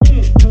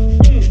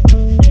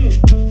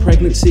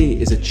Pregnancy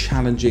is a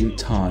challenging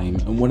time,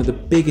 and one of the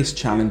biggest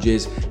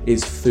challenges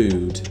is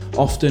food.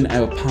 Often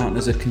our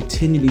partners are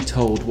continually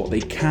told what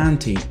they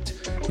can't eat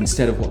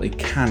instead of what they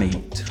can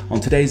eat. On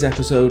today's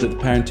episode of the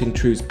Parenting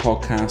Truths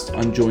podcast,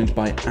 I'm joined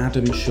by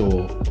Adam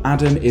Shaw.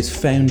 Adam is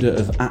founder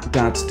of At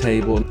Dad's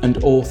Table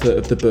and author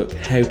of the book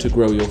How to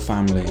Grow Your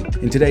Family.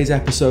 In today's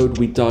episode,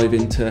 we dive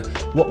into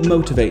what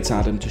motivates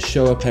Adam to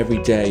show up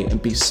every day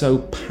and be so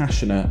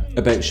passionate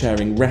about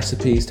sharing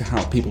recipes to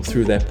help people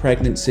through their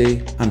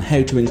pregnancy, and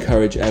how to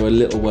encourage our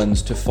little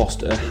ones to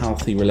foster a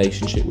healthy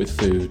relationship with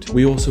food.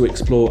 We also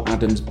explore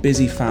Adam's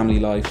busy family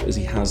life as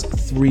he has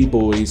 3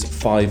 boys,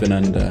 5 and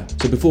under.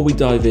 So before we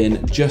dive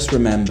in, just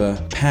remember,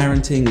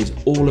 parenting is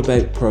all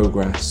about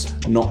progress,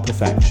 not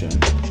perfection.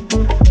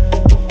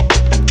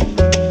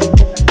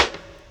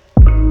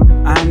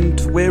 And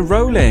we're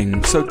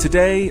rolling. So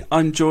today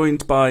I'm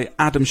joined by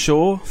Adam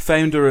Shaw,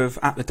 founder of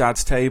At the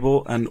Dad's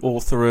Table and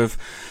author of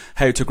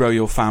How to Grow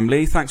Your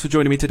Family. Thanks for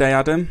joining me today,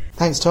 Adam.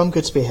 Thanks, Tom.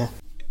 Good to be here.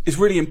 It's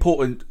really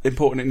important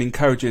and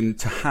encouraging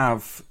to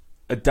have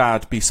a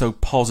dad be so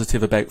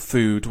positive about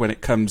food when it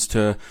comes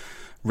to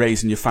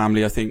raising your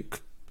family. I think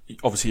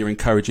obviously you're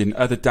encouraging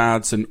other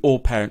dads and all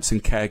parents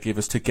and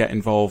caregivers to get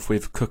involved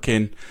with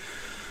cooking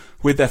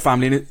with their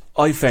family. And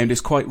I found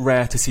it's quite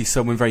rare to see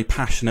someone very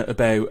passionate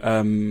about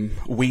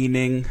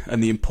weaning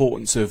and the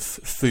importance of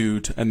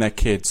food and their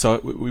kids. So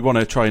we want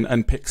to try and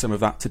unpick some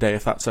of that today,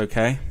 if that's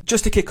okay.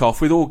 Just to kick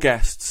off with all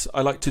guests,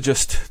 I like to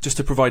just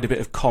to provide a bit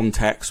of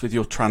context with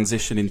your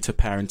transition into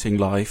parenting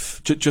life.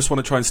 Just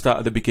want to try and start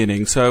at the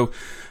beginning. So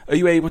are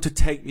you able to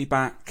take me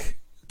back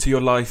to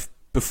your life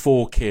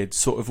before kids?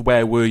 Sort of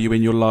where were you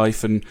in your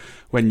life and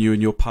when you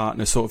and your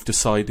partner sort of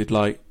decided,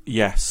 like,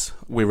 yes,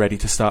 we're ready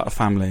to start a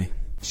family?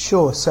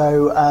 Sure.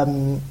 So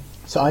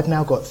I've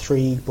now got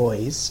 3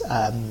 boys,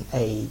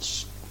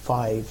 age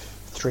 5,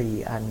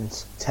 3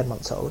 and 10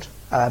 months old.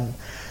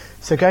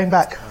 So going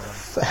back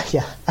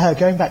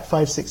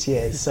 5-6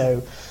 years.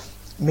 So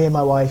me and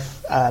my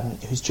wife,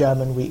 who's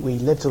German, we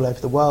lived all over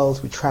the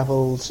world. We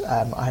travelled.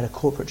 I had a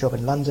corporate job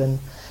in London.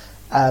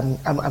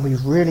 And we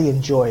really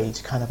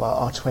enjoyed kind of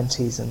our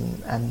 20s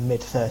and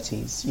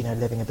mid-30s,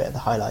 living a bit of the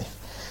high life.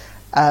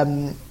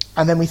 And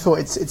then we thought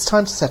it's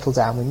time to settle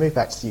down. We moved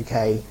back to the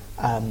UK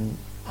and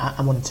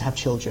wanted to have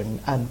children,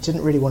 and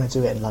didn't really want to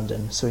do it in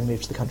London, so we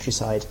moved to the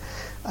countryside.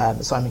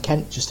 So I'm in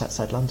Kent, just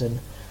outside London.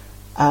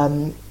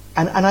 And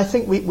I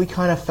think we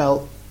kind of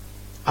felt,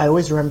 I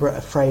always remember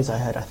a phrase I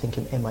heard, I think,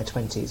 in my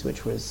 20s,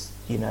 which was,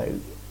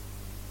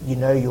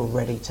 you're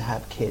ready to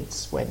have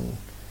kids when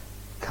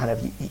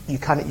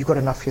you've got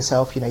enough for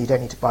yourself. You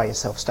don't need to buy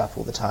yourself stuff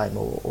all the time,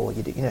 or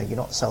you're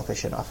not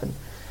selfish enough.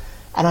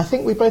 And I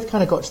think we both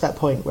kind of got to that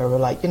point where we're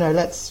like,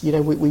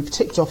 we've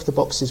ticked off the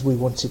boxes we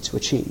wanted to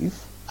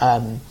achieve.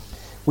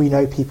 We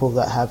know people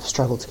that have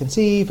struggled to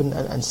conceive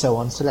and so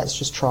on. So let's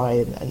just try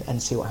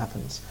and see what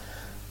happens.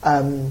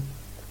 And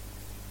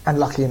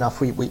luckily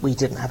enough, we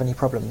didn't have any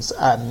problems.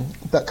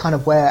 But kind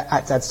of where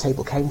At Dad's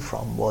Table came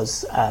from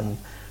was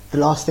the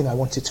last thing I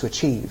wanted to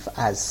achieve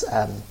as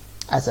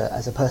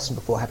a person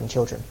before having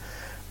children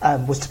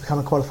was to become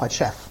a qualified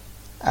chef.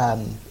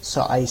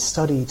 So I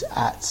studied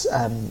at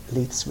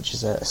Leeds, which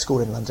is a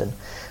school in London,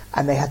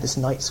 and they had this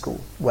night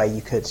school where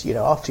you could,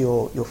 after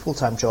your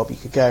full-time job, you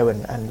could go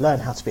and learn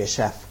how to be a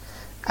chef.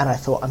 And I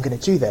thought, I'm going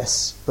to do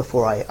this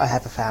before I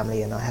have a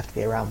family and I have to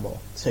be around more.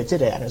 So I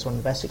did it, and it was one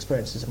of the best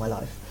experiences of my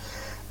life.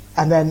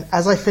 And then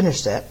as I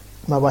finished it,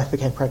 my wife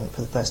became pregnant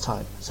for the first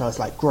time. So I was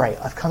like, great,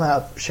 I've come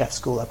out of chef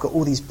school, I've got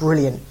all these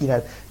brilliant,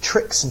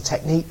 tricks and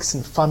techniques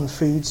and fun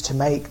foods to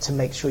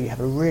make sure you have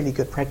a really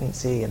good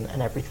pregnancy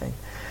and everything.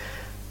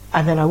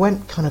 And then I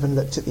went kind of and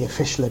looked at the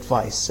official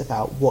advice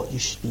about what you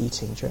should be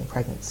eating during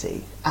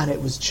pregnancy, and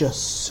it was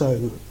just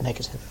so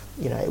negative.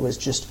 It was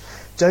just,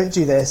 don't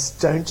do this,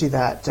 don't do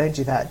that,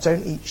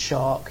 don't eat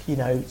shark,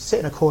 sit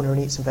in a corner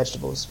and eat some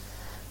vegetables.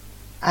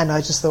 And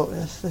I just thought,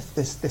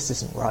 this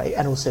isn't right.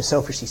 And also,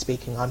 selfishly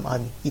speaking,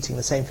 I'm eating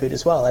the same food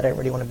as well. I don't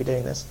really want to be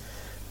doing this.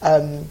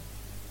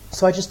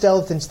 So I just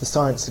delved into the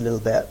science a little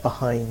bit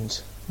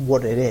behind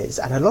what it is,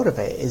 and a lot of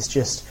it is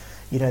just,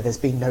 there's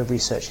been no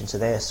research into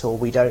this,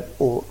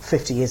 or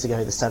 50 years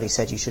ago the study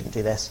said you shouldn't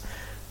do this.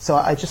 So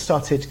I just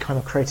started kind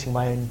of creating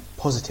my own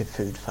positive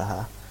food for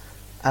her.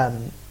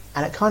 And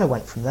it kind of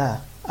went from there,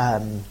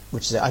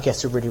 which is, I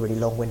guess, a really, really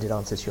long-winded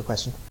answer to your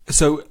question.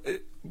 So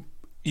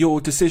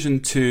your decision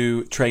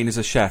to train as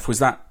a chef, was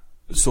that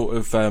sort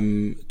of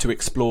to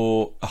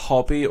explore a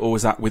hobby, or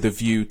was that with a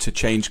view to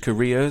change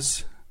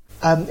careers?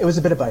 It was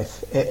a bit of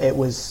both. It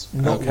was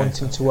not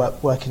wanting to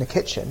work in a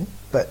kitchen,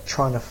 but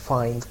trying to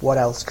find what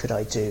else could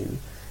I do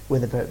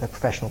with a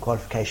professional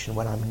qualification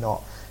when I'm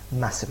not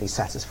massively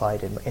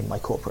satisfied in my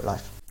corporate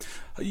life.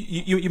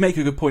 You make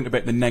a good point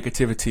about the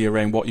negativity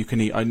around what you can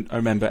eat. I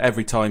remember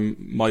every time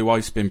my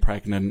wife's been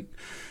pregnant,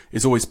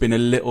 it's always been a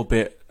little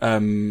bit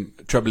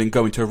troubling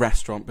going to a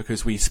restaurant,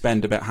 because we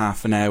spend about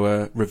half an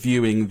hour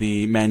reviewing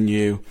the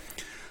menu,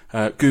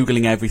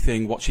 Googling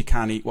everything, what she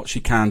can eat, what she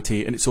can't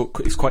eat, and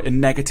it's quite a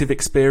negative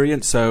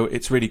experience. So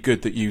it's really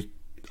good that you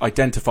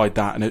identified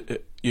that, and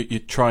you're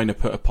trying to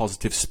put a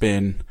positive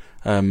spin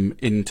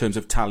in terms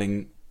of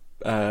telling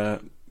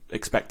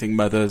expecting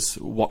mothers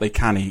what they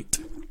can eat.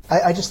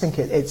 I just think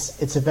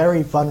it's a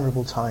very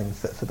vulnerable time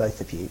for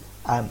both of you,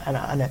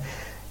 and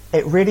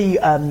it really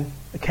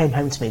came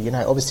home to me.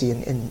 Obviously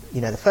in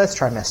the first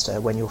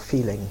trimester, when you're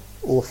feeling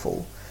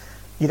awful,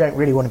 you don't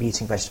really want to be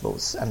eating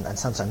vegetables, and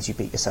sometimes you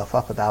beat yourself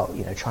up about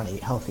trying to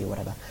eat healthy or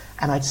whatever.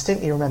 And I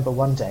distinctly remember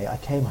one day I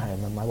came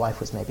home and my wife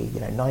was maybe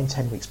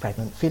 9-10 weeks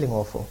pregnant, feeling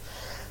awful,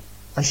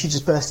 and she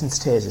just burst into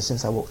tears as soon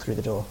as I walked through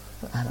the door.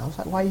 And I was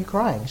like, "Why are you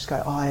crying?" She's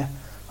like, "I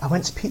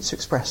went to Pizza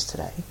Express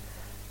today,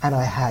 and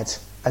I had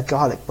a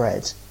garlic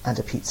bread and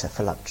a pizza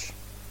for lunch.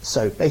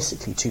 So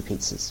basically 2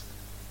 pizzas.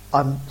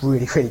 I'm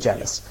really, really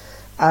jealous."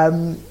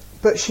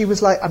 But she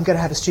was like, "I'm going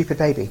to have a stupid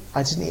baby.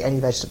 I didn't eat any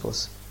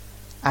vegetables."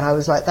 And I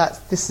was like,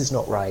 this is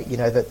not right.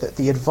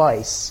 The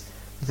advice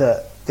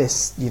that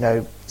this,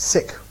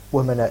 sick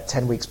woman at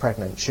 10 weeks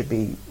pregnant should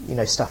be,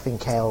 stuffing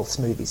kale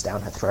smoothies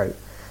down her throat,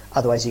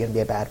 otherwise you're going to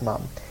be a bad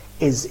mum,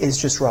 is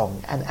just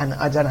wrong. And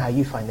I don't know how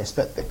you find this,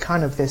 but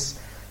kind of this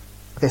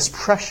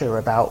pressure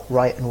about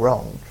right and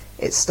wrong,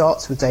 it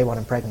starts with day one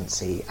in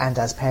pregnancy, and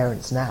as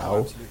parents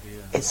now,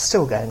 it's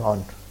still going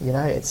on.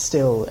 It's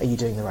still, are you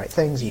doing the right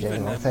things? Are you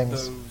doing the wrong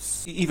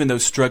things? Even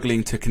those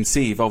struggling to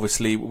conceive,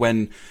 obviously,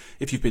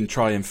 if you've been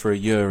trying for a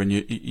year and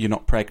you're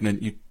not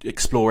pregnant, you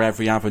explore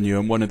every avenue,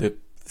 and one of the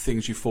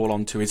things you fall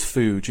onto is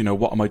food.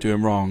 What am I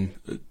doing wrong?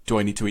 Do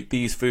I need to eat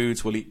these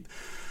foods?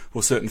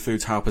 Will certain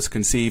foods help us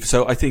conceive?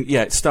 So I think,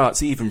 it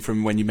starts even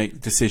from when you make the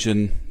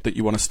decision that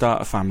you want to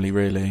start a family,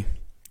 really.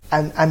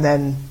 And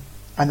then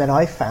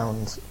I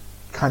found,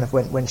 kind of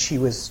when she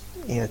was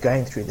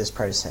going through this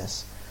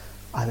process,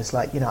 I was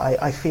like,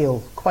 I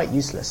feel quite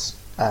useless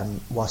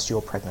whilst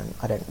you're pregnant.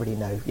 I don't really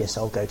know. Yes,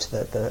 I'll go to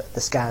the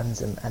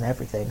scans and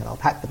everything, and I'll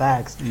pack the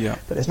bags. Yeah.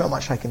 But there's not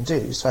much I can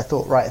do. So I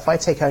thought, right, if I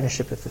take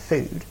ownership of the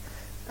food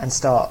and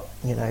start,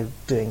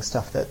 doing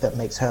stuff that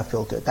makes her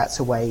feel good, that's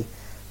a way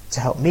to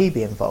help me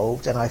be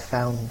involved. And I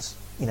found,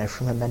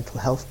 from a mental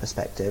health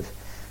perspective,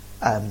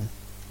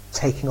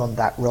 taking on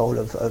that role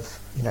of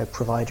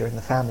provider in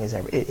the family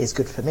is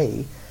good for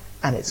me,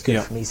 and it's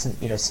good for me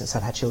since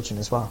I've had children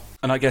as well.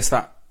 And I guess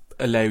that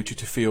allowed you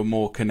to feel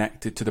more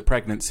connected to the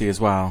pregnancy as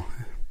well.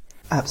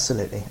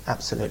 Absolutely.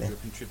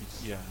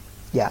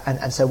 Yeah,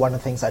 and so one of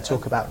the things I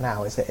talk about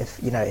now is that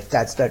if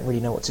dads don't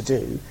really know what to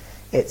do,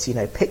 it's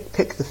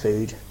pick the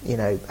food,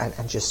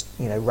 and just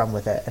run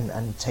with it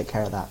and take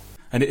care of that.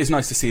 And it is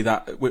nice to see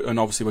that, and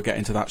obviously we'll get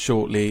into that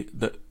shortly,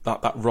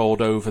 that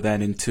rolled over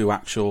then into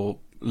actual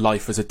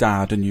life as a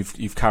dad, and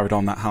you've carried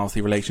on that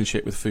healthy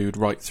relationship with food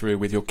right through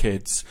with your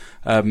kids.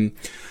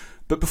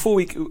 But before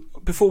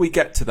we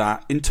get to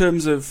that, in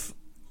terms of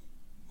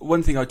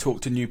one thing I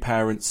talk to new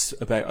parents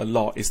about a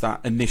lot is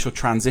that initial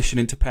transition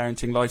into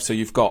parenting life. So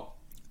you've got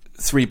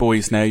 3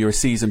 boys now, you're a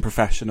seasoned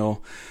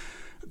professional.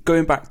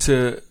 Going back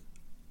to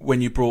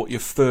when you brought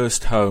your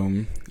first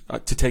home,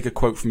 to take a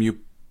quote from your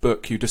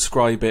book, you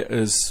describe it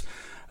as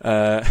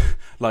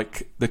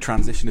like the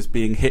transition as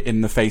being hit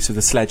in the face with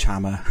a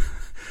sledgehammer.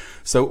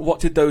 So what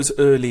did those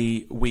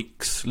early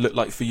weeks look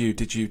like for you?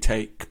 Did you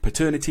take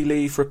paternity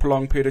leave for a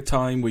prolonged period of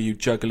time? Were you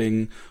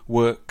juggling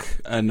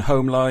work and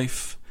home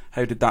life?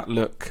 How did that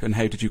look, and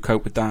how did you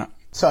cope with that?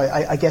 So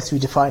I guess we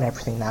define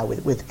everything now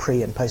with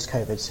pre and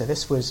post-COVID. So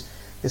this was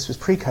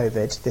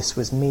pre-COVID. This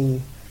was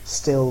me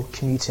still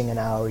commuting an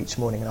hour each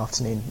morning and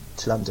afternoon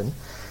to London.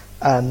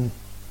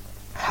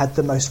 Had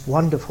the most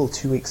wonderful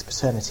 2 weeks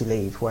paternity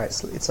leave where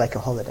it's like a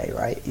holiday,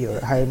 right? You're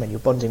at home and you're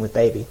bonding with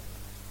baby.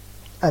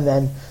 And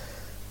then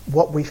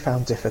what we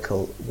found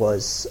difficult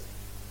was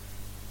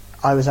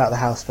I was out of the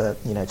house for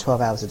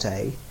 12 hours a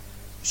day.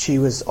 She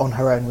was on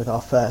her own with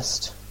our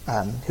first,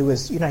 who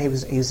was he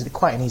was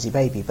quite an easy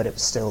baby, but it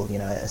was still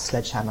a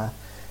sledgehammer,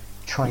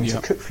 trying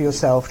to cook for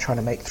yourself, trying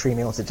to make 3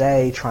 meals a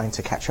day, trying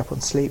to catch up on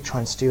sleep,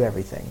 trying to do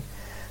everything.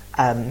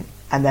 And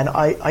then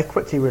I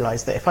quickly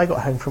realised that if I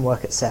got home from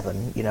work at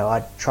 7,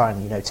 I'd try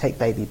and take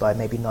baby by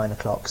maybe 9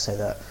 o'clock so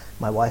that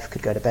my wife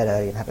could go to bed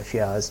early and have a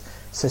few hours.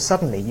 So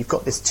suddenly you've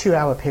got this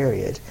 2-hour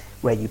period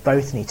where you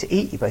both need to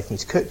eat, you both need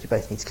to cook, you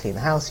both need to clean the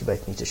house, you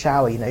both need to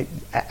shower,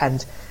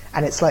 and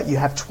it's like you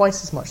have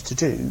twice as much to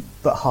do,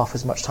 but half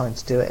as much time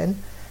to do it in.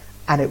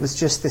 And it was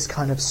just this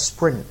kind of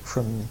sprint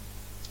from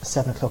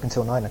 7 o'clock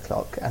until 9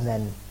 o'clock, and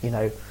then,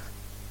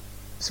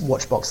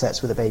 watch box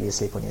sets with a baby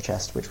asleep on your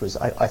chest, which was,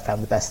 I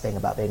found the best thing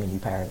about being a new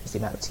parent, is the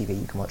amount of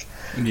TV you can watch.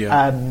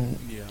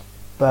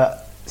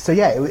 But, so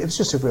yeah, it was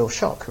just a real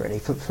shock, really,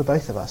 for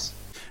both of us.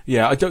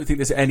 Yeah, I don't think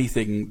there's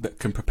anything that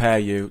can prepare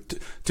you.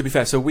 To be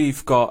fair, so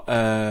we've got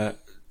a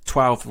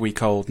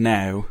 12-week-old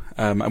now,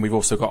 and we've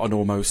also got an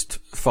almost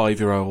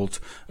 5-year-old,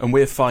 and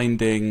we're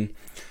finding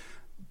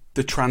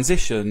the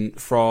transition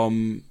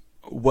from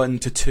 1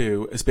 to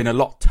 2 has been a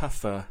lot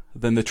tougher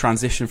than the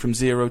transition from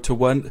 0 to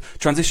 1.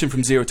 Transition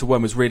from 0 to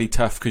 1 was really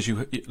tough because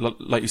you,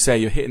 like you say,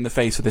 you're hitting the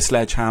face with a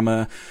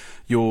sledgehammer,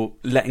 you're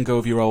letting go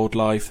of your old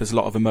life, there's a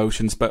lot of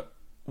emotions, but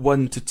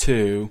 1 to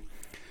 2,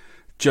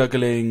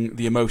 juggling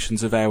the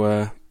emotions of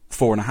our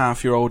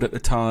 4.5-year-old at the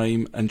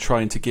time, and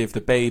trying to give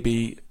the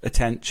baby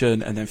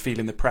attention and then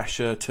feeling the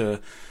pressure to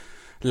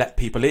let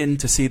people in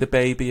to see the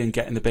baby and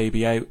getting the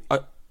baby out.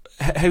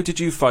 How did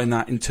you find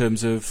that in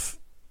terms of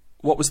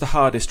what was the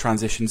hardest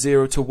transition,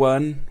 0 to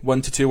 1,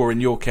 1 to 2, or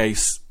in your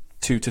case,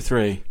 2 to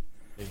 3?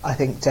 I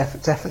think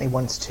definitely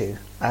 1 to 2.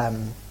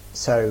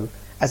 So,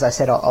 as I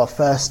said, our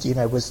first,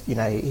 was,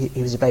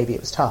 he was a baby, it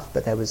was tough,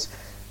 but it was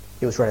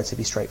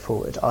relatively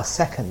straightforward. Our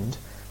second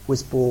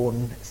was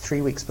born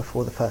 3 weeks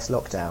before the first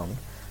lockdown,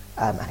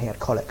 and he had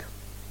colic.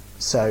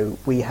 So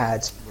we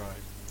had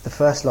the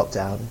first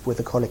lockdown with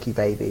a colicky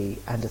baby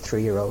and a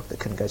 3-year-old that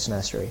couldn't go to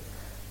nursery,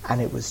 and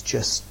it was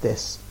just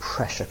this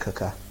pressure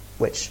cooker,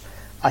 which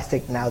I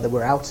think now that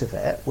we're out of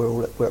it, we're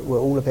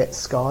all a bit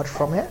scarred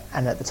from it,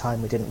 and at the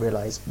time we didn't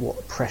realise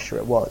what pressure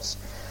it was.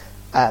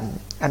 And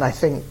I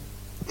think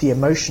the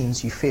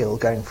emotions you feel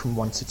going from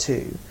 1 to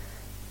 2,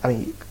 I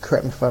mean,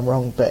 correct me if I'm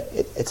wrong, but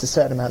it's a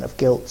certain amount of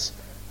guilt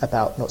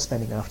about not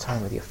spending enough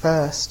time with your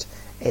first.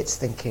 It's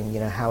thinking,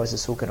 how is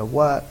this all going to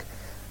work?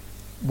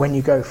 When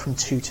you go from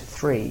 2 to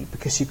 3,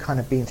 because you've kind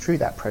of been through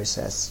that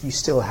process, you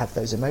still have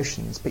those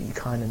emotions, but you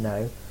kind of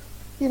know,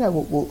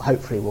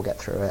 hopefully we'll get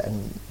through it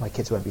and my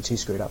kids won't be too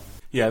screwed up.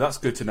 Yeah, that's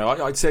good to know.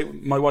 I'd say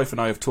my wife and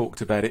I have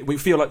talked about it. We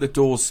feel like the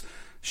door's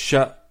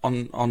shut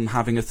on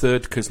having a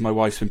third, because my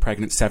wife's been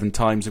pregnant 7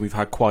 times and we've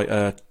had quite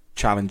a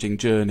challenging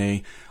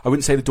journey. I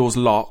wouldn't say the door's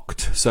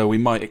locked, so we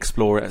might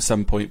explore it at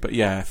some point, but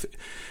yeah,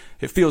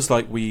 it feels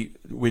like we're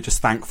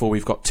just thankful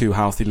we've got 2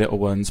 healthy little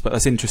ones. But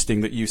that's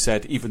interesting that you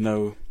said, even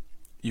though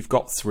you've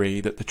got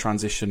 3, that the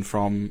transition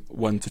from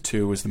 1 to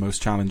 2 was the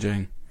most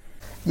challenging.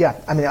 Yeah,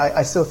 I mean,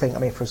 I still think,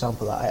 for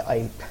example,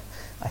 I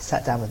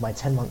sat down with my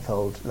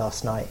 10-month-old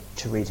last night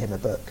to read him a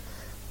book,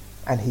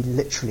 and he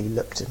literally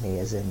looked at me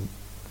as in,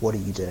 what are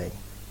you doing?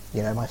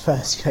 My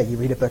first, you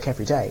read a book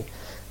every day.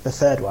 The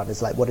third one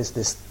is like, what is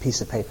this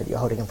piece of paper that you're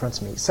holding in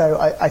front of me? So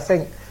I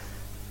think,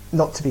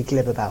 not to be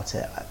glib about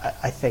it,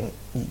 I think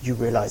you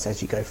realise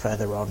as you go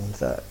further on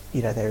that,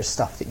 there is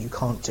stuff that you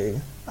can't do,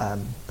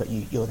 but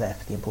you're there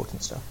for the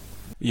important stuff.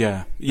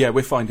 Yeah,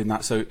 we're finding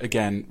that. So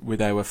again,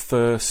 with our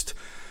first,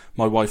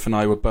 my wife and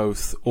I were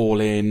both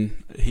all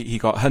in. He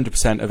got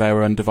 100% of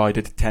our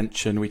undivided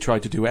attention. We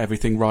tried to do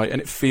everything right,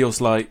 and it feels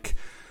like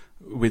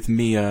with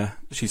Mia,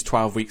 she's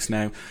 12 weeks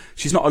now,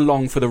 she's not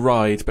along for the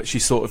ride, but she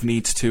sort of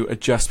needs to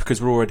adjust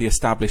because we're already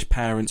established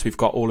parents. We've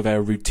got all of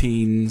our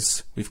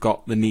routines, we've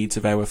got the needs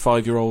of our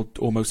 5-year-old,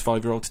 almost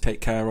 5-year-old to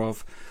take care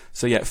of.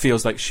 So yeah, it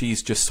feels like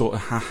she's just sort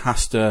of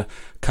has to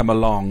come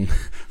along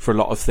for a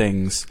lot of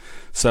things.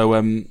 So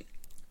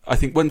I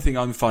think one thing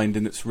I'm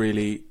finding that's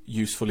really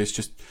useful is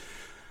just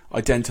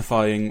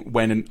identifying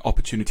when an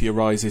opportunity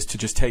arises to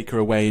just take her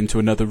away into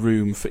another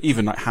room for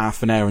even like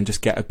half an hour and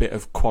just get a bit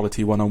of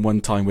quality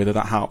one-on-one time with her.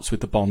 That helps with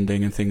the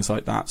bonding and things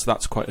like that. So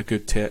that's quite a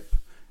good tip.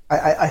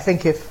 I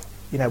think if,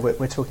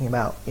 we're talking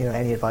about,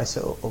 any advice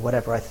or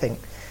whatever, I think,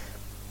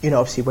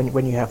 obviously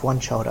when you have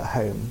one child at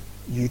home,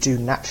 you do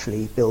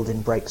naturally build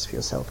in breaks for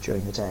yourself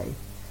during the day.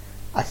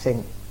 I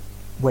think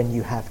when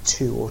you have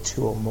 2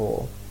 or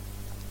more,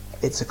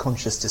 it's a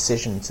conscious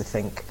decision to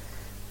think,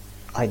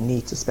 I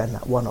need to spend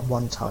that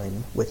one-on-one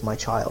time with my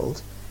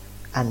child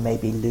and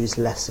maybe lose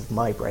less of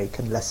my break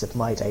and less of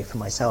my day for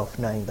myself,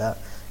 knowing that,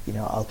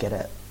 I'll get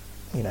it,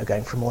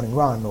 going for a morning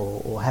run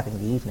or having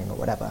the evening or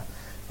whatever.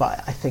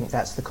 But I think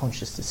that's the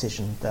conscious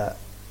decision that,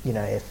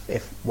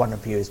 if one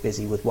of you is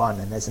busy with one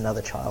and there's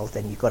another child,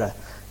 then you've got to,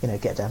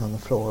 get down on the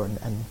floor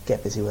and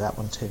get busy with that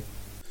one too.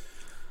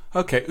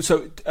 Okay,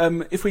 so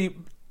if we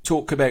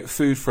talk about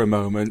food for a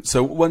moment.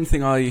 So one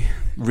thing I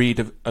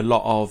read a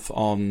lot of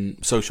on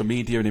social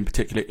media and in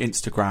particular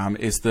Instagram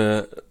is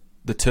the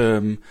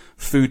term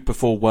food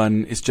before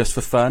 1 is just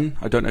for fun.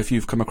 I don't know if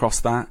you've come across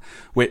that,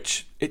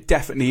 which it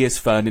definitely is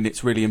fun and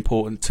it's really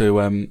important to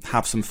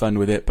have some fun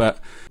with it. But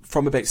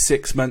from about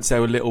 6 months,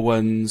 our little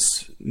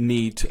ones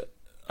need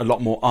a lot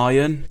more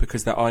iron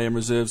because their iron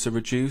reserves are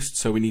reduced.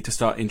 So we need to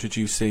start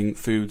introducing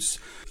foods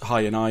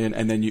high in iron,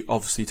 and then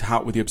obviously to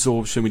help with the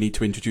absorption, we need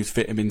to introduce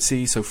vitamin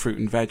C, so fruit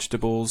and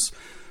vegetables.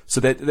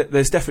 So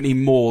there's definitely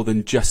more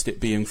than just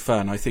it being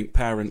fun. I think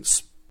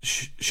parents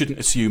shouldn't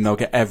assume they'll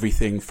get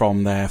everything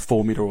from their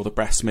formula or the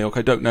breast milk.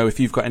 I don't know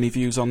if you've got any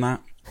views on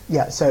that.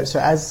 Yeah, so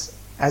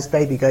as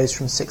baby goes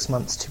from 6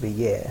 months to a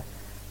year,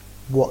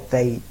 what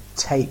they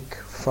take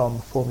from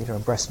formula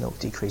and breast milk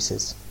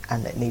decreases,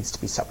 and it needs to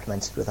be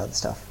supplemented with other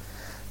stuff.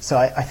 So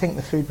I think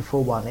the food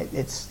before 1,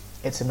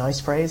 it's a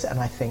nice phrase, and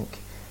I think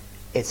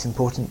it's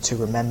important to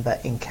remember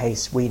in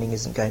case weaning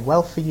isn't going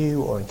well for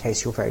you, or in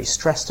case you're very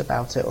stressed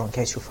about it, or in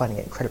case you're finding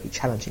it incredibly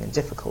challenging and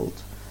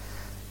difficult.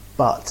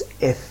 But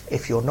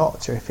if you're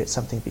not, or if it's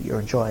something that you're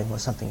enjoying or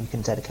something you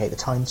can dedicate the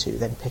time to,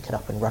 then pick it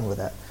up and run with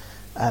it.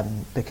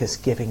 Because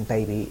giving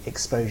baby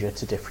exposure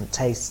to different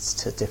tastes,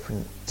 to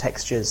different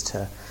textures,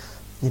 to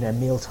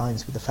meal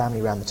times with the family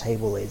around the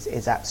table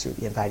is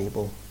absolutely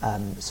invaluable.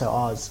 So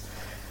our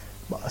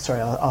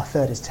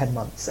third is 10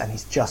 months and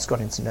he's just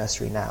gone into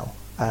nursery now.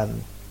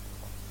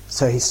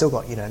 So he's still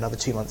got another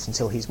 2 months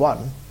until he's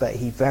 1, but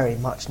he very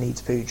much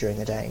needs food during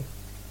the day.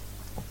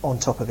 on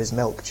top of his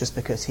milk just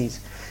because he's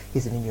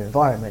in a new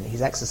environment,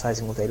 he's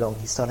exercising all day long,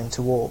 he's starting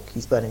to walk,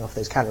 he's burning off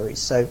those calories.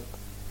 So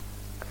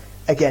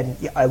again,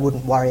 I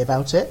wouldn't worry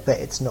about it, but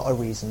it's not a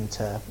reason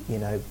to,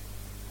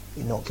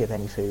 not give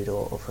any food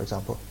or for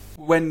example.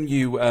 When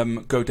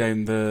you go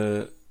down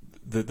the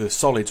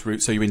solids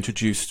route, so you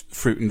introduce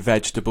fruit and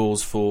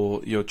vegetables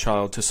for your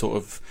child to sort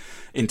of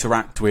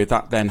interact with,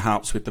 that then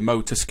helps with the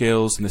motor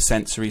skills and the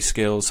sensory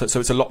skills. So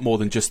it's a lot more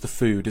than just the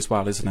food as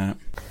well, isn't it?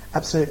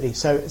 Absolutely.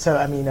 So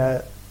I mean,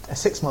 a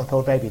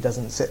 6-month-old baby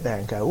doesn't sit there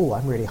and go, "Oh,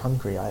 I'm really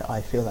hungry.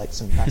 I feel like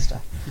some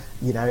pasta."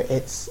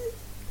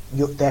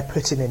 They're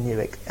put in a new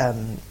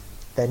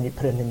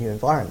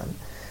environment,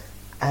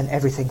 and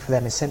everything for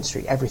them is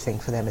sensory. Everything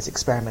for them is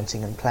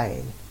experimenting and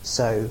playing.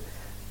 So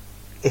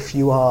if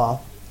you are,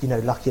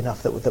 lucky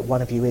enough that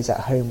one of you is at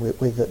home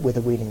with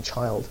a weaning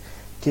child,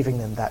 giving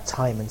them that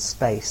time and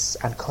space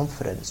and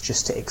confidence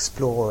just to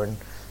explore and,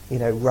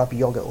 rub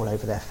yogurt all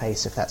over their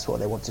face if that's what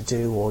they want to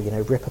do, or,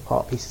 rip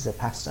apart pieces of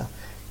pasta,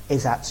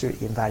 is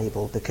absolutely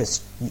invaluable,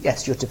 because,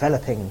 yes, you're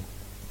developing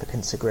the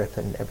pincer grip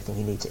and everything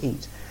you need to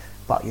eat,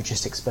 but you're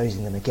just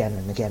exposing them again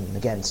and again and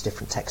again to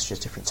different textures,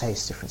 different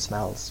tastes, different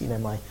smells.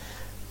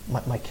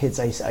 My kids,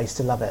 I used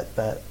to love it,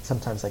 but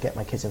sometimes I get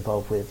my kids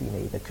involved with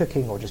either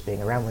cooking or just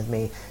being around with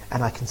me,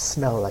 and I can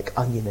smell like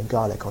onion and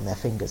garlic on their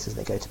fingers as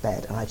they go to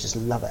bed, and I just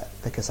love it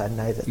because I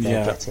know that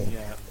they're getting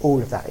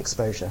all of that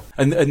exposure.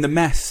 And the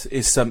mess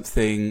is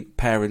something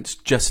parents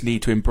just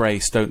need to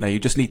embrace, don't they? You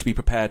just need to be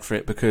prepared for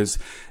it, because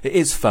it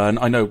is fun.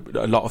 I know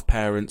a lot of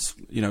parents,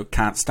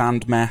 can't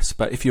stand mess,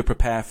 but if you're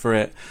prepared for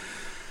it,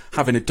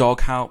 having a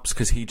dog helps,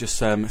 because he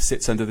just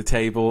sits under the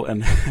table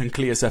and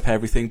clears up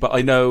everything. But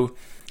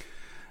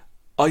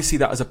I see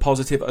that as a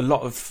positive. A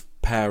lot of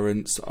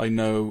parents I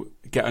know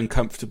get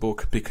uncomfortable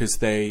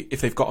because if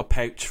they've got a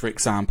pouch, for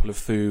example, of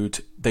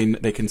food,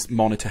 they can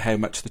monitor how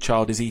much the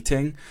child is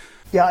eating.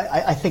 Yeah,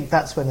 I think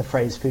that's when the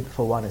phrase "food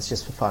before one is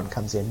just for fun"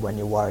 comes in, when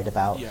you're worried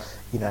about,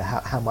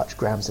 how much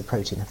grams of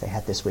protein have they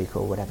had this week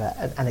or whatever.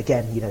 And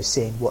again,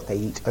 seeing what they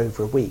eat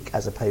over a week,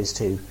 as opposed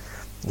to,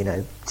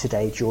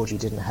 today Georgie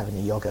didn't have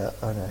any yogurt.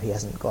 Oh no, he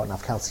hasn't got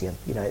enough calcium.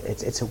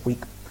 It's a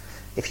week.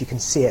 If you can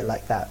see it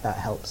like that, that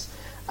helps.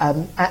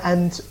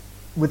 And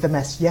with the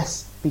mess,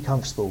 yes, be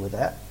comfortable with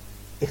it.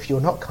 If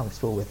you're not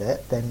comfortable with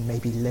it, then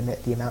maybe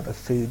limit the amount of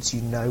foods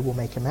will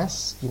make a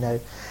mess.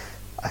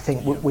 I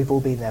think we've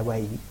all been there, where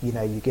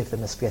you give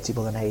them a spaghetti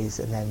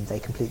bolognese and then they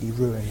completely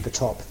ruin the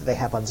top that they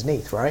have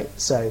underneath, right?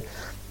 So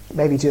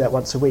maybe do that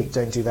once a week.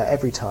 Don't do that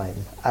every time.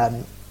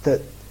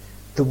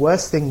 The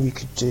worst thing you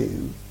could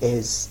do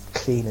is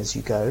clean as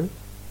you go.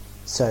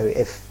 So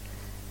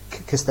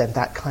because then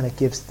that kind of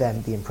gives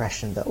them the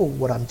impression that,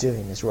 what I'm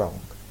doing is wrong.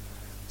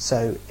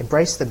 So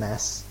embrace the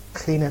mess,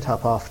 clean it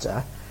up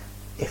after.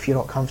 If you're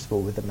not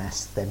comfortable with the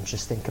mess, then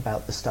just think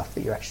about the stuff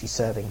that you're actually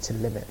serving to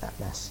limit that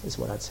mess, is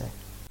what I'd say.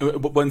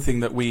 One thing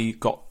that we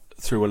got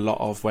through a lot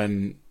of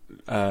when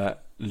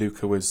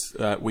Luca was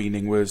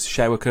weaning was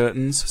shower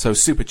curtains. So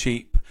super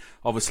cheap,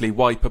 obviously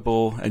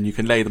wipeable, and you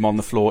can lay them on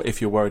the floor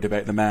if you're worried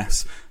about the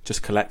mess.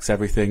 Just collects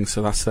everything.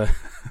 So that's a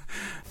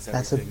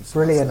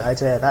brilliant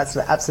idea. That's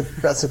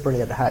a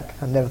brilliant hack.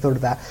 I never thought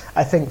of that.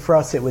 I think for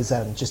us it was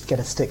just get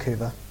a stick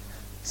hoover.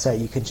 So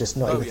you can just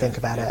not even think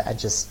about it and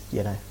just,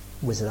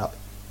 whiz it up.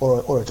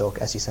 Or a dog,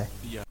 as you say.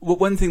 Yeah. Well,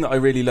 one thing that I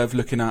really love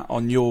looking at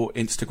on your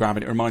Instagram,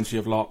 and it reminds me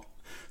of a lot,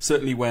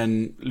 certainly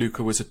when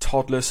Luca was a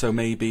toddler, so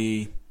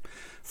maybe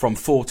from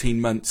 14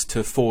 months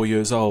to 4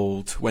 years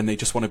old, when they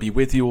just want to be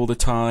with you all the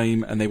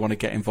time and they want to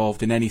get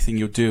involved in anything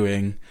you're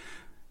doing,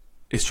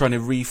 is trying to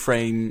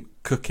reframe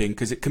cooking,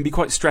 because it can be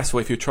quite stressful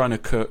if you're trying to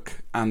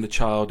cook and the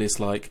child is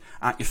like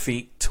at your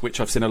feet,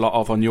 which I've seen a lot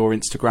of on your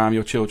Instagram.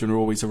 Your children are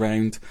always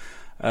around.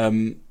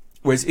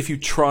 Whereas if you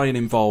try and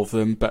involve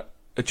them, but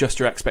adjust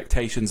your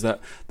expectations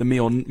that the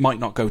meal might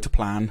not go to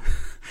plan,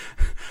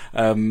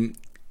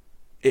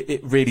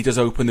 it really does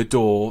open the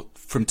door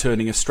from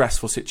turning a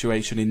stressful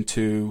situation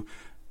into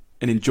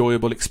an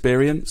enjoyable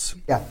experience.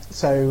 Yeah.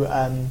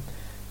 So,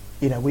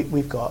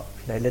 we've got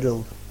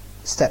little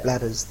step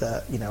ladders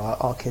that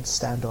our kids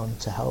stand on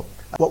to help.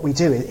 What we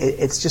do,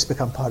 it's just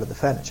become part of the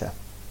furniture.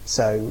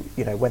 So,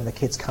 when the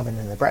kids come in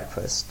for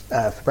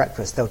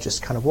breakfast, they'll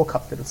just kind of walk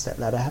up the little step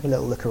ladder, have a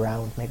little look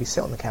around, maybe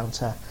sit on the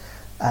counter.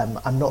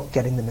 I'm not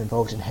getting them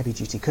involved in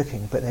heavy-duty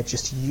cooking, but they're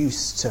just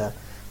used to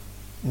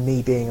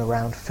me being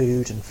around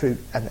food and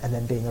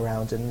then being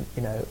around, and,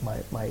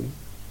 my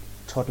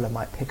toddler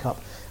might pick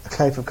up a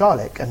clove of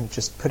garlic and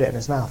just put it in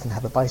his mouth and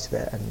have a bite of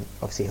it, and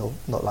obviously he'll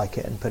not like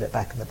it and put it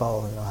back in the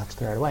bowl and I'll have to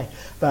throw it away.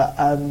 But,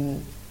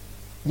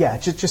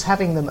 just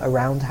having them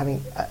around,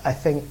 I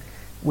think...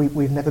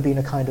 We've never been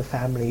a kind of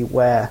family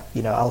where,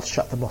 I'll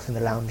shut them off in the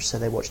lounge so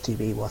they watch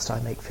TV whilst I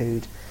make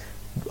food.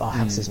 Our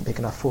house isn't big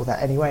enough for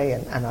that anyway,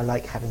 and I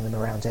like having them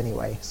around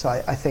anyway. So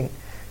I think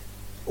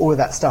all of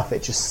that stuff,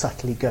 it just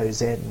subtly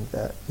goes in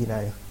that,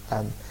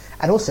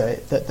 and also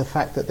the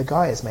fact that the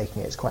guy is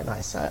making it is quite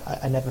nice.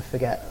 I never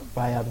forget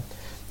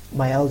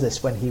my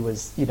eldest, when he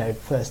was,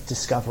 first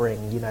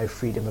discovering,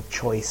 freedom of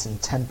choice and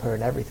temper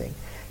and everything.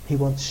 he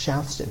once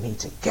shouted at me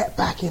to get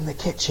back in the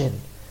kitchen.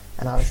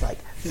 And I was like,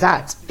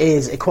 that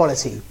is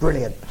equality.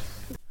 Brilliant.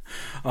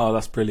 Oh,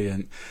 that's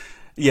brilliant.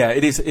 Yeah,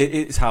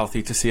 it's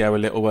healthy to see our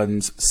little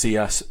ones see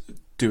us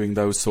doing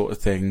those sort of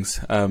things.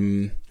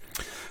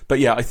 But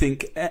yeah, I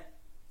think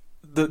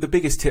the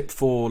biggest tip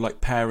for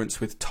like parents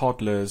with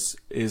toddlers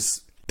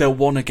is they'll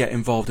want to get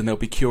involved and they'll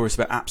be curious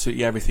about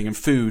absolutely everything. And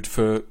food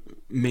for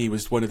me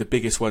was one of the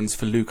biggest ones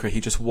for Luca. He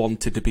just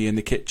wanted to be in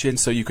the kitchen.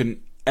 So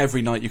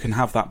every night you can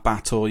have that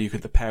battle. You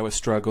could the power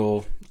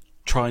struggle,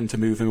 trying to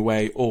move him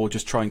away, or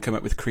just try and come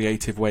up with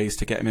creative ways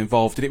to get him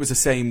involved. And it was the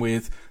same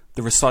with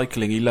the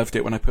recycling. He loved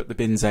it when I put the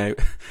bins out.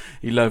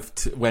 He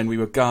loved when we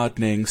were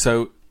gardening.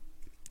 So,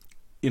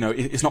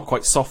 it's not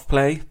quite soft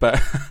play, but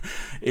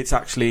it's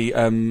actually,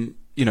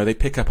 they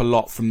pick up a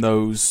lot from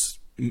those,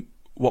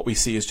 what we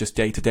see as just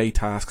day-to-day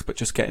tasks, but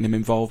just getting him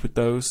involved with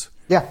those.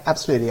 Yeah,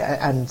 absolutely.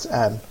 And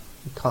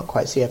you can't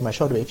quite see over my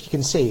shoulder, but if you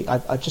can see,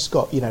 I've just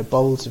got,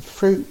 bowls of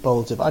fruit,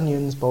 bowls of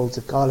onions, bowls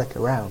of garlic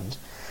around.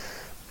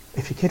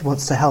 If your kid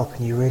wants to help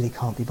and you really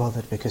can't be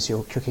bothered because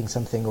you're cooking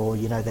something, or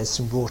there's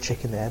some raw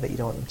chicken there that you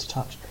don't want them to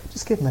touch,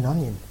 just give them an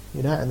onion,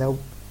 and they'll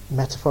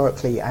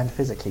metaphorically and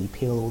physically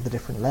peel all the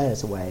different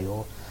layers away,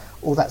 or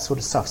all that sort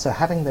of stuff. So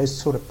having those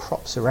sort of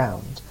props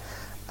around,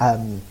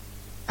 and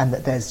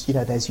that there's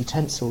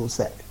utensils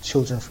that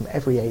children from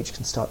every age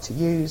can start to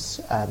use.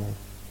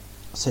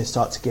 So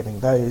start to giving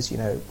those.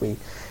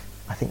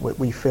 I think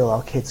we fill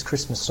our kids'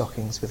 Christmas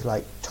stockings with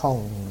like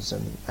tongs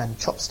and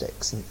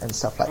chopsticks and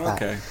stuff like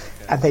that. Okay.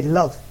 And they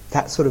love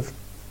that sort of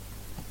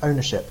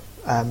ownership.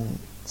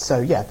 So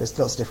yeah, there's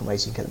lots of different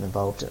ways you can get them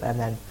involved. And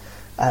then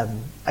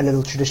a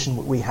little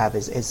tradition we have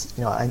is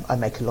I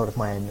make a lot of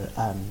my own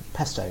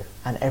pesto,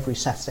 and every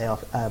Saturday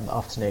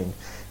afternoon,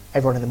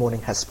 everyone in the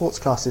morning has sports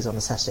classes on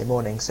a Saturday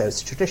morning. So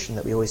it's a tradition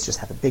that we always just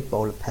have a big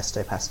bowl of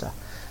pesto pasta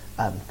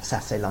for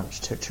Saturday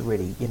lunch to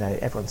really,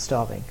 everyone's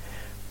starving.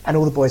 And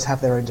all the boys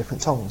have their own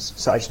different tongs.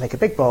 So I just make a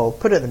big bowl,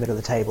 put it in the middle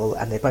of the table,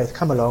 and they both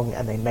come along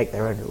and they make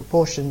their own little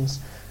portions.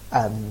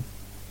 And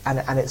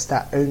it's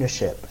that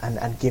ownership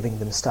and giving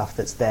them stuff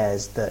that's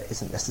theirs that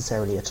isn't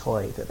necessarily a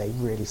toy that they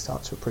really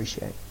start to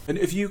appreciate. And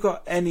have you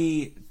got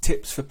any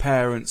tips for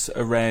parents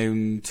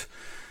around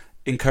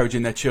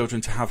encouraging their children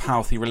to have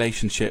healthy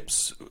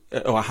relationships,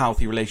 or a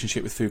healthy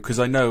relationship with food? Because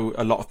I know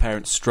a lot of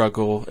parents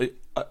struggle.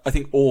 I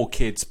think all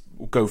kids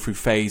go through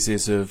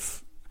phases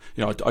of,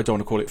 I don't want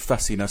to call it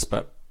fussiness,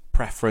 but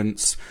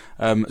preference.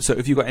 So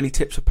have you got any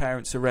tips for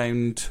parents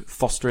around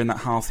fostering that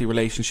healthy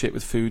relationship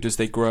with food as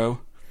they grow?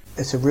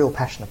 It's a real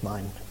passion of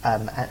mine,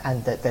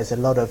 and that there's a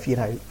lot of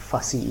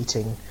fussy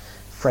eating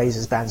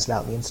phrases bandied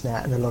out on the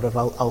internet, and a lot of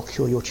I'll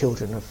cure your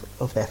children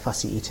of their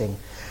fussy eating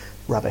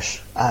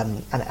rubbish,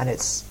 and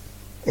it's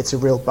a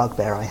real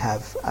bugbear I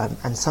have,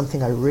 and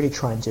something I really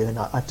try and do, and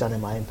I've done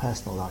in my own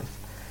personal life,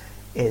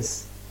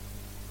 is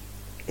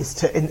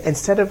to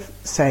instead of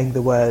saying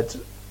the word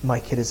 "my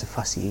kid is a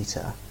fussy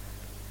eater,"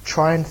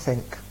 try and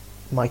think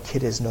 "my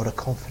kid is not a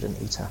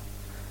confident eater,"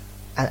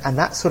 and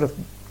that sort of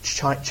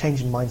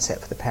change in mindset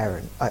for the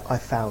parent, I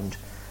found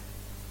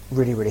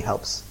really, really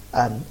helps.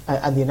 And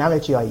the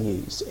analogy I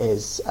use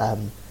is,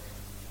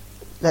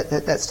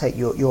 let's take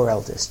your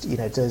eldest.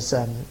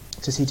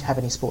 Does he have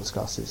any sports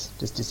classes?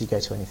 Does he go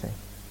to anything?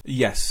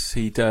 Yes,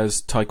 he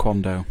does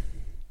taekwondo.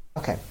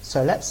 Okay,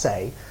 so let's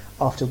say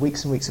after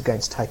weeks and weeks of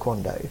going to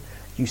taekwondo,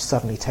 you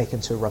suddenly take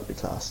him to a rugby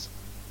class.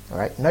 All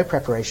right, no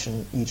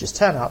preparation. You just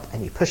turn up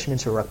and you push him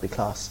into a rugby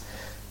class,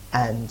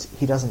 and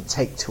he doesn't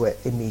take to it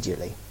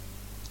immediately.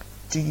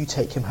 Do you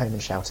take him home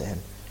and shout at him?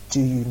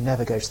 Do you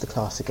never go to the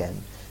class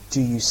again?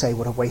 Do you say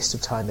what a waste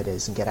of time it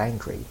is and get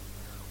angry?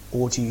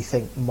 Or do you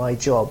think my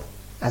job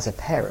as a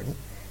parent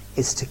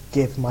is to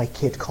give my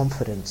kid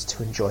confidence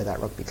to enjoy that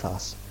rugby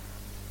class?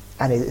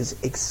 And it is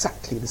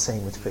exactly the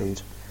same with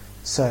food.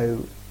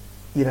 So,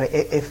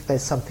 if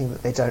there's something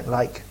that they don't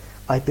like,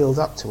 I build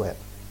up to it.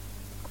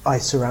 I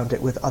surround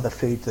it with other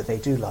food that they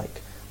do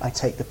like. I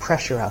take the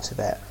pressure out of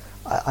it.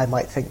 I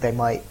might think they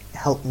might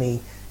help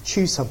me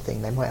choose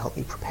something, they might help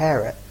me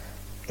prepare it.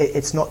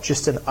 It's not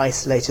just an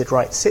isolated,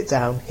 right, sit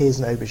down, here's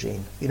an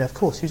aubergine. Of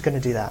course, who's going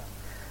to do that?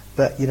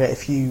 But,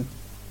 if you,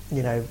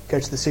 go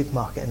to the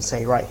supermarket and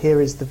say, right,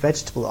 here is the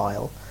vegetable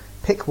aisle,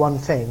 pick one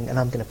thing and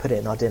I'm going to put it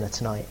in our dinner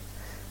tonight.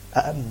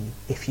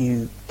 If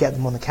you get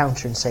them on the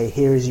counter and say,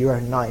 here is your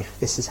own knife,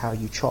 this is how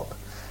you chop.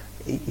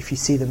 If you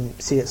see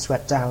it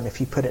swept down,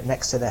 if you put it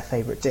next to their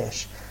favourite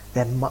dish,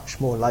 they're much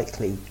more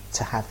likely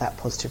to have that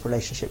positive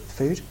relationship with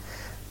food.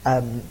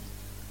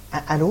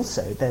 And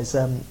also,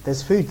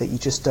 there's food that you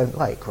just don't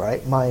like,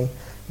 right? My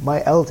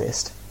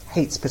eldest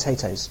hates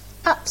potatoes,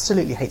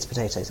 absolutely hates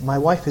potatoes. My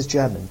wife is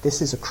German.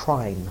 This is a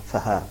crime for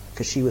her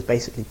because she was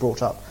basically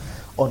brought up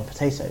on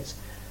potatoes.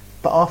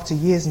 But after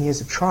years and years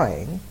of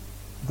trying,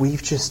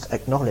 we've just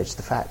acknowledged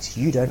the fact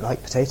you don't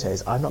like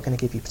potatoes. I'm not going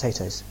to give you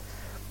potatoes.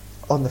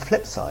 On the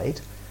flip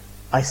side,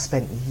 I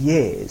spent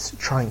years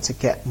trying to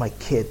get my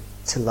kid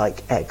to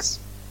like eggs,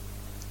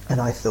 and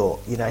I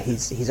thought,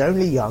 he's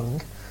only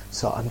young.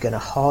 So I'm going to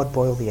hard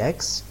boil the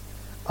eggs.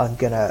 I'm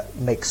going to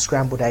make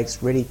scrambled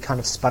eggs really kind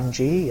of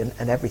spongy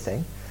and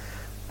everything,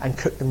 and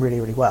cook them really,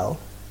 really well.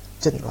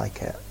 Didn't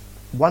like it.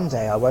 One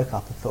day I woke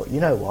up and thought, you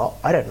know what,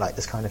 I don't like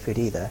this kind of food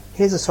either.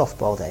 Here's a soft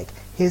boiled egg,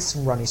 here's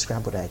some runny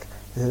scrambled egg,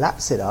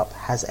 laps it up,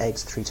 has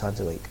eggs 3 times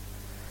a week.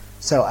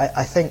 So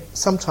I think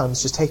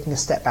sometimes just taking a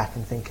step back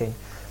and thinking,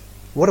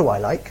 what do I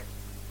like?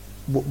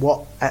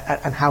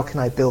 And how can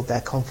I build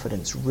their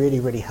confidence really,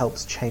 really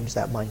helps change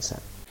that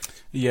mindset.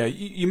 Yeah,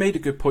 you made a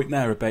good point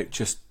there about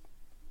just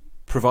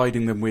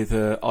providing them with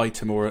an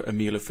item or a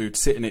meal of food,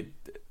 sitting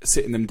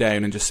them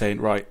down and just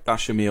saying, right,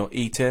 that's your meal,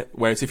 eat it.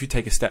 Whereas if you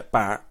take a step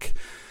back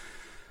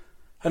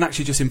and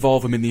actually just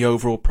involve them in the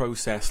overall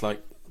process,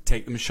 like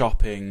take them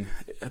shopping,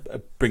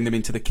 bring them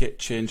into the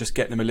kitchen, just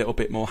get them a little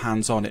bit more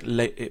hands-on,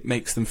 it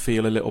makes them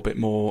feel a little bit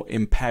more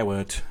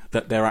empowered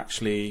that they're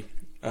actually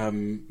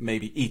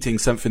maybe eating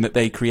something that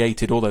they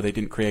created, although they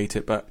didn't create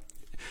it, but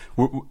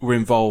were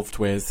involved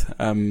with.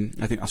 I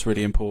think that's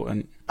really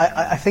important.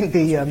 I think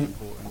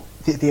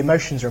the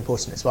emotions are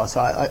important as well.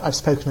 So I've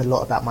spoken a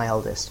lot about my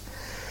eldest.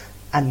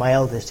 And my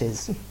eldest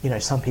is,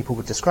 some people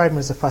would describe him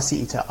as a fussy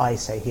eater. I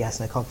say he has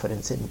no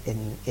confidence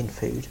in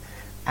food.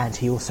 And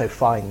he also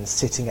finds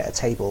sitting at a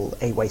table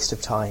a waste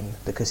of time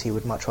because he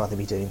would much rather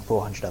be doing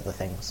 400 other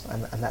things.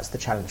 And that's the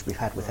challenge we've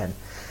had with him.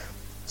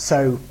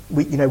 So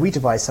we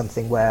devised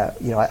something where,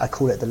 I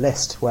call it the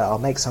list, where I'll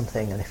make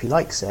something and if he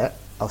likes it,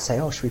 I'll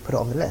say, oh, should we put it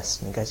on the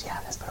list? And he goes, yeah,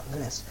 let's put it on the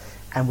list.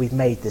 And we've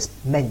made this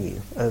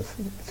menu of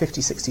 50,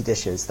 60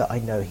 dishes that I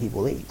know he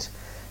will eat.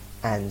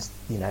 And,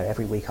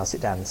 every week I'll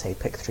sit down and say,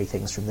 pick 3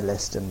 things from the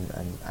list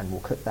and we'll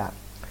cook that.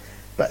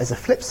 But as a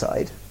flip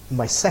side,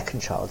 my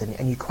second child,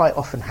 and you quite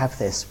often have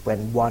this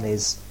when one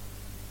is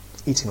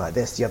eating like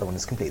this, the other one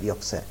is completely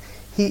opposite.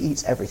 He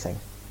eats everything,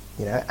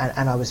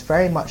 and I was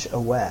very much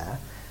aware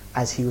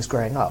as he was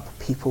growing up,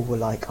 people were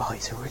like, oh,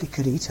 he's a really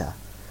good eater.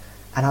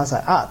 And I was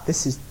like,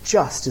 this is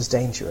just as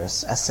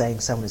dangerous as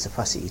saying someone is a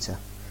fussy eater.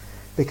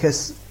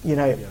 Because,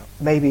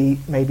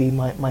 maybe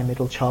my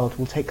middle child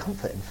will take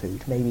comfort in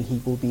food. Maybe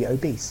he will be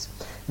obese.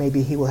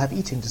 Maybe he will have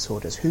eating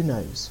disorders. Who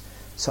knows?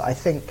 So I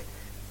think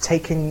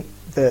taking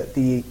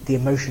the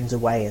emotions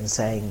away and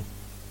saying,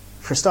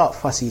 for a start,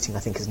 fussy eating I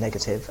think is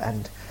negative,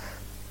 and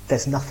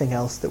there's nothing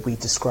else that we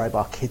describe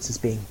our kids as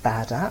being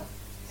bad at,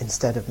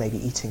 instead of maybe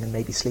eating and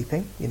maybe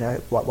sleeping.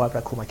 Why would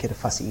I call my kid a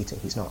fussy eater?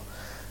 He's not.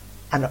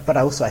 But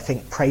I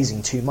think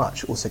praising too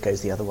much also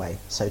goes the other way.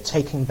 So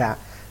taking that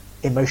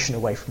emotion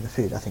away from the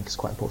food, I think, is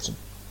quite important.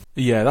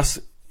 Yeah, that's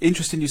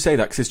interesting you say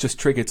that, because it's just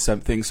triggered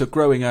something. So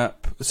growing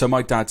up,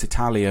 my dad's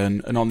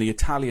Italian, and on the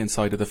Italian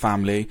side of the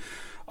family,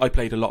 I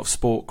played a lot of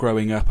sport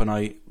growing up, and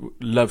I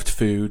loved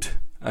food.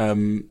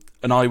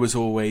 And I was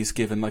always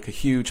given like a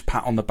huge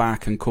pat on the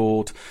back and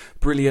called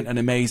brilliant and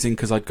amazing,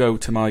 because I'd go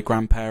to my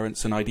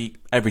grandparents and I'd eat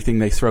everything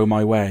they throw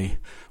my way.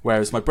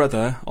 Whereas my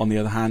brother, on the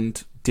other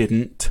hand,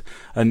 didn't.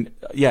 And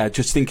yeah,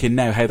 just thinking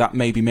now how that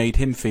maybe made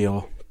him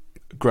feel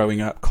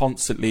growing up,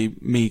 constantly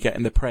me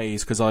getting the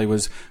praise because I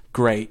was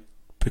great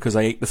because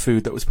I ate the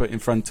food that was put in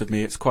front of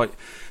me. It's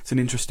an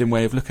interesting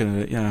way of looking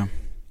at it, yeah.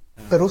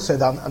 But also,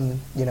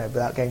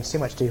 without going too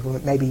much deeper,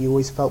 maybe you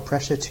always felt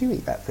pressure to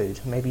eat that food.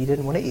 Maybe you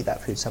didn't want to eat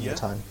that food some of the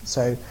time.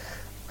 So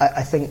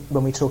I think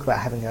when we talk about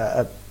having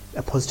a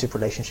positive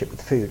relationship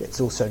with food, it's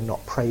also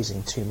not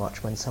praising too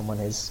much when someone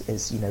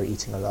is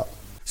eating a lot.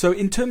 So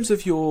in terms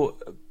of your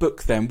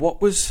book then,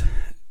 what was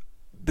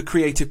the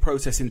creative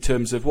process in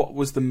terms of what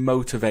was the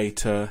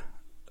motivator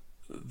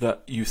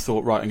that you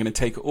thought, right, I'm going to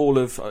take all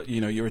of,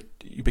 you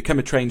become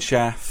a trained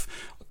chef,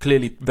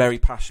 clearly very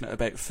passionate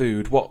about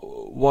food.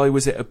 Why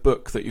was it a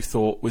book that you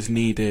thought was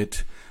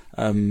needed,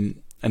 and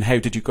how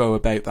did you go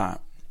about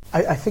that?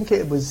 I think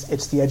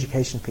it's the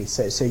education piece.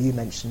 So you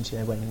mentioned,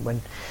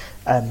 when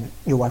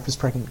your wife was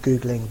pregnant,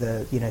 Googling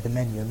the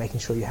menu and making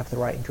sure you have the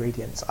right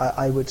ingredients.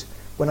 I would,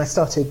 when I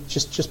started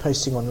just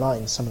posting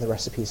online some of the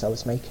recipes I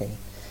was making,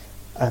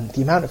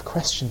 the amount of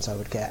questions I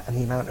would get and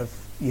the amount of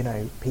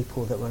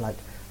people that were like,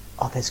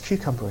 oh, there's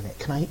cucumber in it.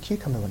 Can I eat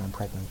cucumber when I'm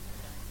pregnant?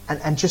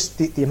 And just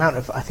the amount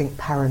of, I think,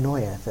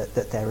 paranoia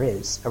that there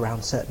is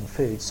around certain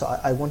foods. So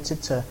I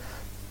wanted to,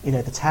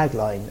 the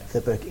tagline of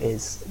the book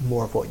is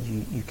more of what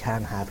you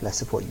can have,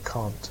 less of what you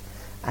can't.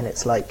 And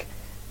it's like,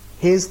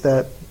 here's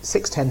the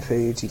 6-10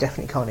 foods you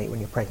definitely can't eat when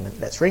you're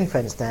pregnant. Let's ring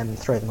fence them,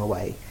 throw them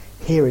away.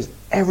 Here is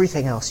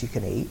everything else you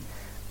can eat.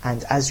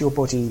 And as your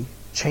body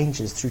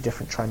changes through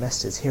different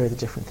trimesters, here are the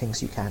different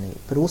things you can eat.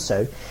 But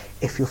also,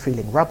 if you're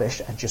feeling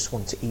rubbish and just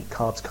want to eat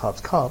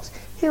carbs,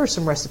 here are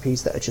some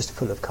recipes that are just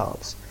full of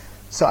carbs.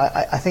 So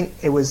I think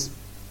it was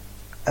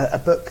a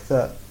book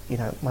that,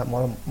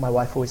 my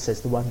wife always says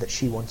the one that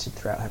she wanted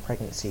throughout her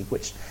pregnancy,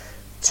 which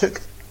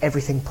took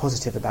everything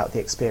positive about the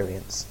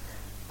experience.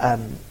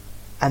 And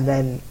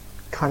then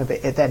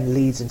it then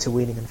leads into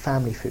weaning and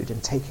family food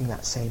and taking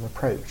that same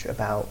approach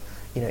about,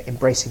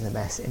 embracing the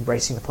mess,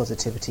 embracing the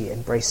positivity,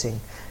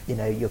 embracing,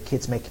 your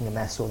kids making a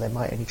mess or they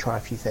might only try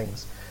a few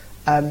things.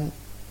 And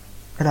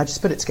I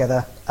just put it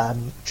together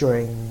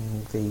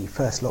during the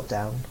first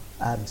lockdown,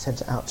 sent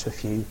it out to a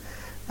few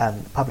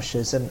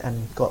publishers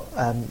and got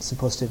some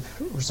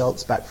positive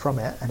results back from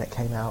it, and it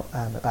came out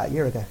about a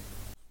year ago.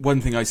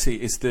 One thing I see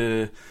is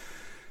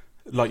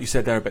like you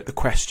said there about the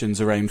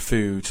questions around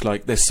food.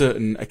 Like there's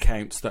certain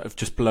accounts that have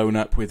just blown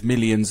up with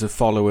millions of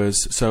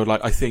followers. So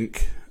like I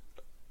think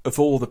of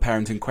all the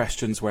parenting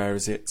questions,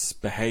 whereas it's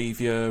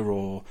behaviour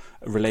or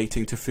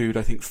relating to food,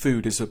 I think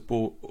food is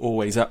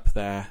always up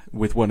there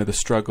with one of the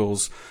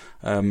struggles.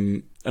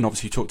 And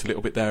obviously you talked a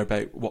little bit there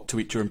about what to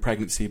eat during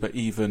pregnancy, but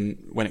even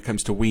when it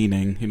comes to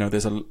weaning, you know,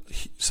 there's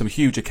some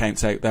huge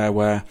accounts out there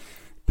where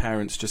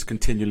parents just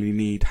continually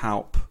need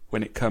help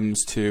when it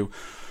comes to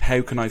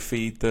how can I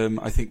feed them.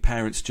 I think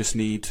parents just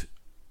need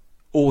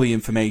all the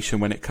information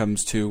when it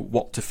comes to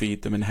what to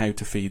feed them and how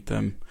to feed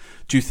them.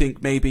 Do you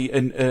think maybe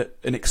an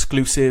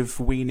exclusive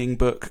weaning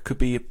book could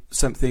be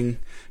something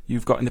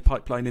you've got in the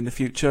pipeline in the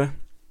future?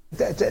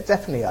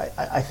 Definitely.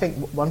 I think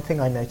one thing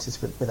I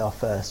noticed with our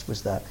first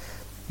was that,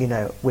 you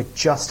know, we're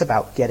just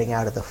about getting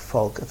out of the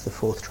fog of the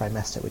fourth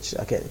trimester, which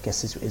I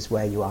guess is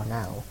where you are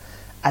now.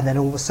 And then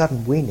all of a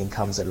sudden weaning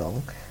comes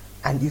along,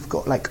 and you've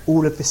got like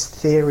all of this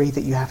theory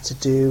that you have to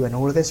do and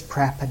all of this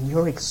prep, and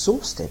you're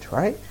exhausted,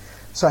 right?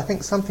 So I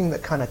think something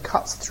that kind of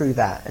cuts through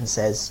that and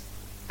says,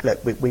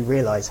 look, we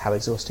realise how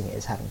exhausting it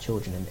is having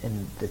children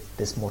in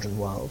this modern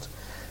world.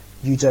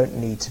 You don't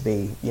need to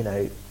be, you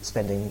know,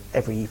 spending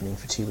every evening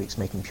for 2 weeks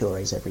making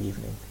purees every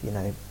evening, you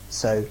know.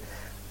 So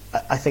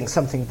I think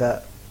something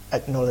that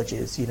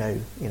acknowledges, you know,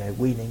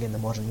 weaning in the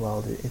modern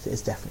world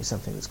is definitely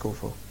something that's called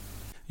for.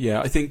 Yeah,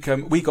 I think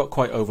we got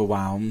quite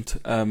overwhelmed.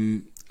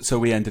 So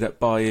we ended up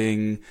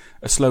buying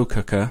a slow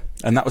cooker,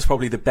 and that was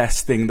probably the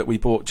best thing that we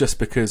bought, just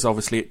because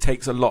obviously it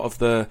takes a lot of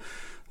the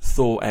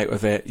thought out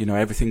of it. You know,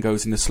 everything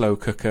goes in the slow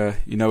cooker.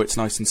 You know, it's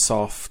nice and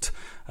soft,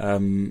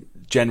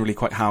 generally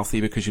quite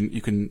healthy because you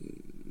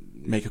can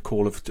make a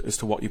call as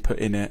to what you put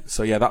in it.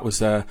 So yeah, that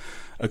was a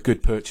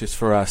good purchase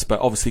for us, but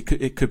obviously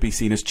it could be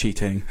seen as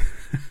cheating.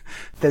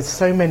 There's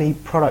so many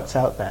products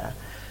out there.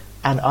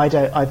 And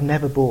I've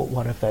never bought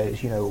one of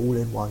those, you know,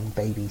 all-in-one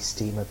baby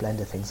steamer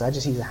blender things. I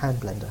just use a hand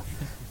blender.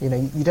 You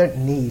know, you don't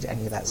need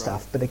any of that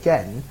stuff. But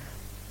again,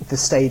 the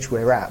stage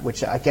we're at,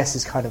 which I guess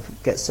is kind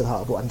of gets to the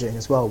heart of what I'm doing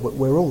as well,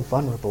 we're all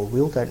vulnerable.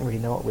 We all don't really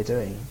know what we're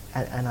doing.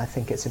 And I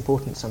think it's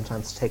important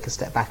sometimes to take a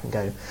step back and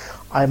go,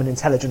 I'm an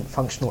intelligent,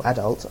 functional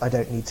adult. I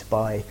don't need to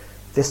buy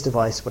this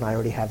device when I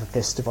already have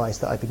this device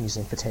that I've been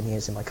using for 10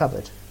 years in my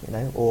cupboard, you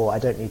know, or I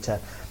don't need to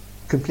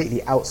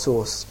completely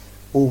outsource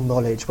all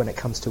knowledge when it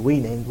comes to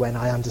weaning when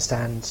I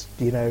understand,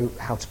 you know,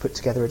 how to put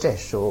together a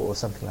dish or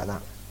something like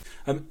that.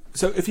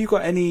 So have you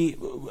got any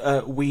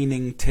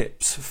weaning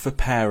tips for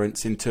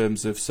parents in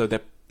terms of, so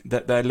that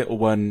their little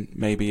one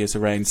maybe is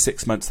around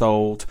 6 months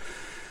old?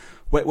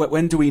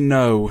 When do we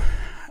know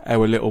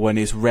our little one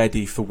is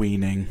ready for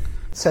weaning?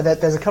 So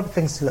there's a couple of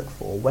things to look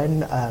for.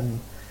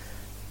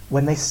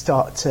 When they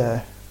start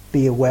to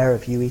be aware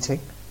of you eating.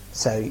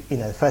 So, you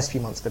know, the first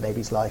few months of the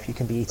baby's life, you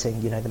can be eating,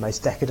 you know, the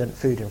most decadent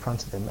food in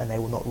front of them, and they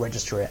will not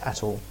register it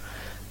at all.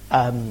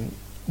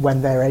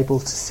 When they're able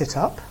to sit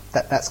up,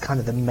 that's kind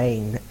of the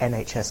main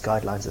NHS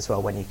guidelines as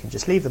well, when you can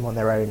just leave them on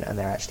their own and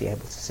they're actually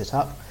able to sit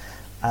up,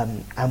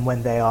 and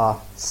when they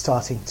are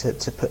starting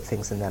to put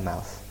things in their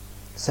mouth.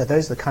 So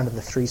those are kind of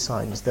the three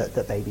signs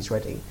that baby's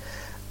ready.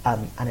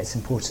 And it's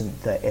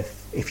important that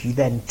if you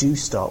then do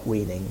start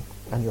weaning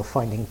and you're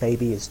finding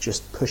baby is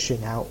just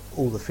pushing out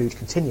all the food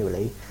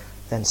continually,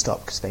 then stop,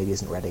 because baby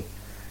isn't ready.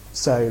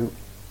 So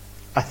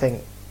I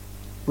think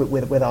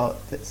with our,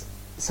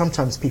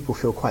 sometimes people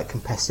feel quite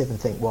competitive and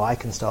think, well, I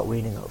can start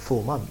weaning at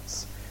 4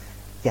 months.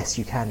 Yes,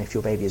 you can if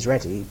your baby is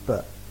ready,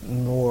 but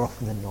more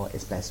often than not,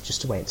 it's best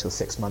just to wait until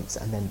 6 months,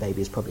 and then baby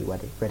is probably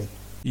ready.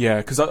 Yeah,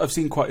 because I've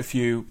seen quite a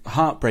few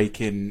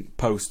heartbreaking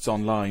posts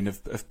online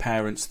of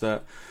parents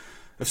that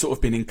have sort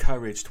of been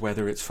encouraged,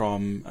 whether it's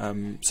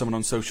from someone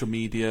on social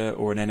media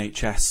or an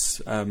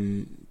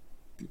NHS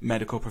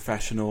medical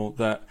professional,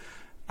 that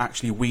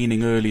actually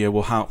weaning earlier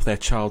will help their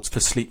child to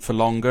sleep for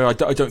longer. I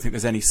don't think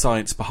there's any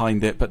science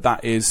behind it, but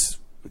that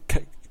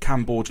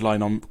can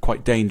borderline on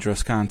quite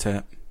dangerous, can't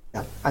it?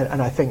 Yeah,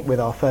 and I think with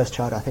our first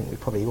child, I think we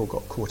probably all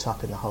got caught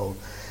up in the whole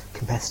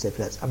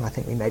competitiveness, and I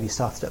think we maybe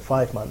started at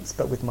 5 months,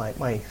 but with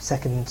my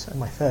second and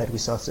my third, we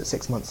started at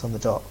 6 months on the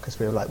dot, because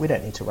we were like, we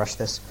don't need to rush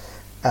this.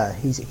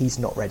 He's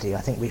not ready.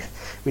 I think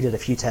we did a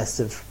few tests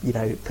of, you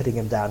know, putting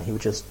him down, he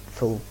would just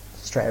fall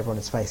straight over on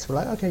his face. We're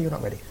like, okay, you're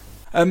not ready.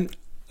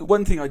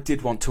 One thing I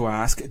did want to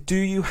ask, do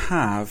you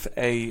have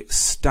a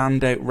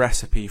standout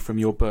recipe from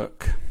your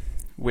book?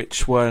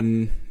 Which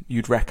one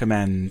you'd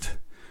recommend?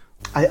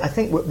 I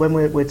think when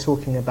we're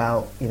talking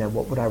about, you know,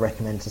 what would I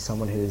recommend to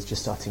someone who is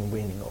just starting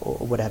weaning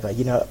or whatever,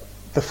 you know,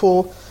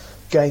 before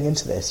going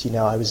into this, you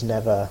know, I was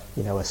never,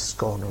 you know, a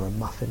scone or a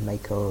muffin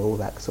maker or all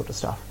that sort of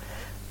stuff.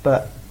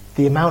 But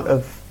the amount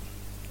of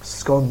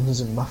scones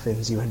and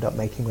muffins you end up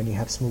making when you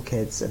have small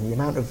kids, and the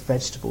amount of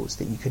vegetables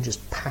that you can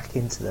just pack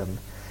into them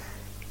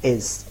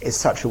is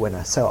such a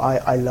winner. So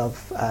I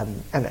love,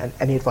 and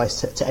any advice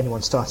to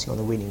anyone starting on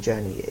the weaning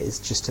journey is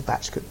just to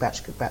batch cook,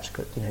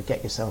 you know,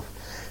 get yourself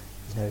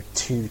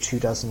two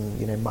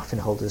dozen, muffin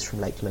holders from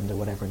Lakeland or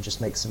whatever, and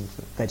just make some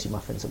veggie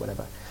muffins or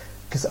whatever.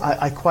 Because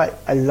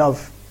I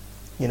love,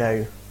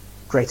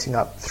 grating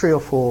up 3 or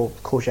 4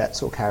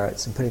 courgettes or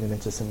carrots and putting them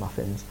into some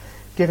muffins,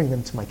 giving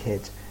them to my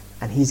kid,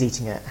 and he's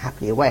eating it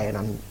happily away, and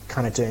I'm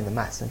kind of doing the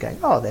maths and going,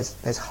 oh,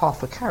 there's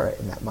half a carrot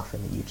in that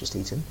muffin that you've just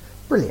eaten.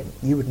 Brilliant.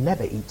 You would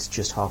never eat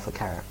just half a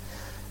carrot.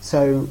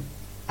 So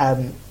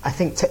I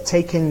think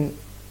taking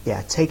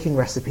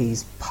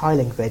recipes,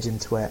 piling veg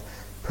into it,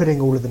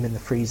 putting all of them in the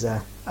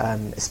freezer,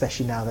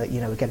 especially now that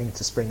we're getting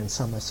into spring and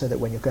summer, so that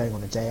when you're going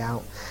on a day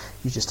out,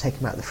 you just take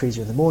them out of the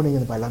freezer in the morning,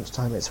 and by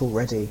lunchtime it's all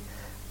ready.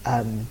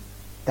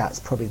 That's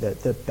probably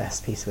the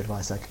best piece of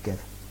advice I could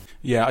give.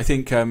 Yeah, I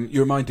think you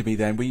reminded me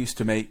then, we used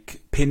to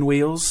make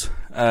pinwheels,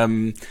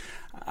 and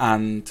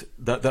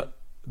that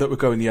would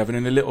go in the oven,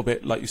 and a little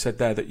bit, like you said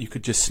there, that you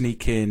could just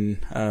sneak in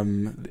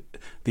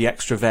the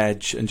extra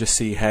veg and just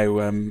see how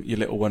your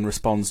little one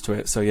responds to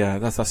it. So yeah,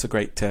 that's a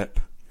great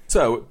tip.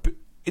 So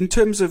in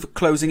terms of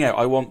closing out,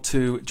 I want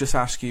to just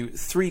ask you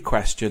 3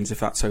 questions, if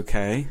that's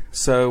okay.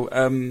 So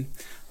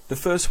the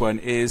first one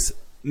is,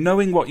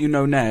 knowing what you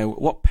know now,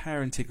 what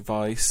parenting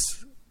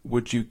advice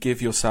would you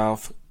give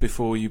yourself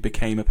before you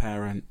became a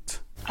parent?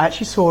 I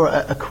actually saw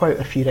a quote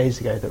a few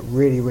days ago that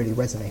really, really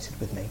resonated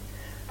with me.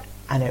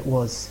 And it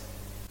was,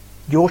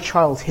 your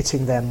child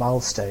hitting their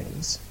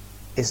milestones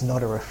is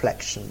not a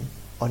reflection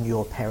on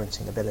your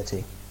parenting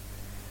ability.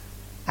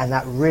 And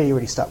that really,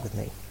 really stuck with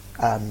me.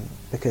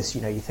 Because,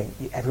 you think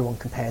everyone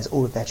compares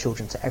all of their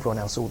children to everyone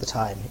else all the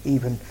time.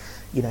 Even,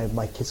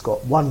 my kid's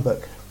got 1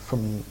 book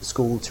from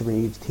school to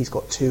read, he's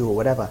got 2 or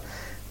whatever.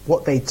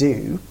 What they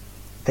do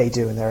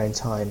in their own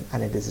time,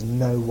 and it is in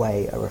no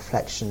way a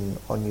reflection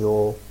on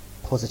your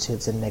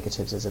positives and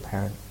negatives as a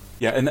parent.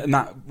 Yeah, and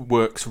that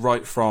works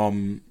right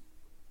from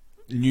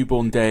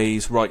newborn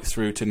days right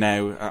through to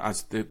now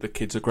as the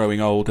kids are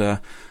growing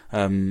older.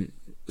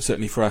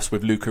 Certainly for us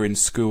with Luca in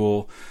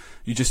school,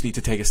 you just need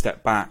to take a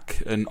step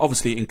back and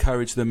obviously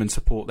encourage them and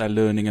support their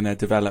learning and their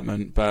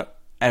development, but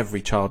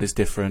every child is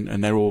different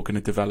and they're all going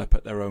to develop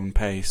at their own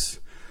pace.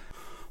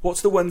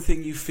 What's the one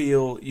thing you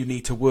feel you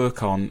need to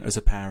work on as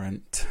a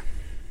parent?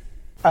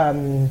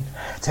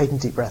 Taking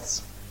deep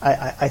breaths.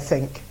 I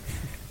think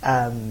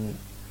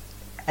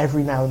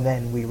every now and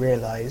then we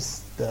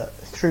realise that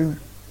through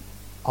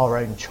our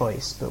own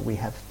choice, but we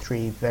have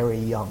 3 very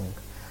young,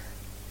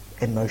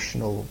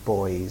 emotional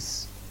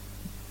boys,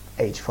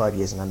 age 5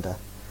 years and under.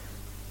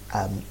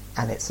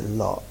 And it's a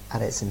lot,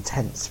 and it's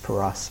intense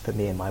for us, for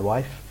me and my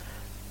wife,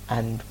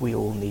 and we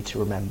all need to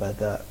remember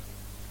that,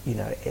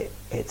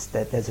 it's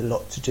that there's a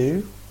lot to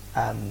do,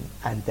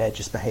 and they're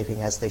just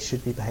behaving as they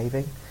should be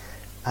behaving,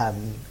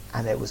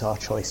 and it was our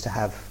choice to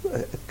have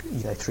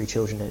 3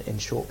 children in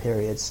short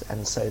periods,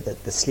 and so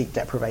that the sleep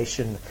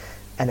deprivation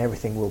and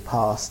everything will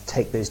pass.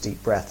 Take those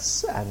deep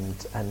breaths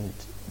and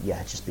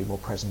just be more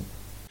present.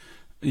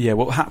 Yeah,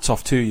 well, hats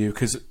off to you,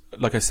 because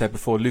like I said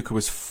before, Luca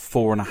was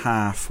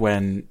 4.5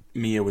 when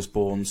Mia was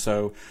born,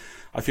 so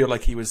I feel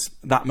like he was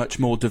that much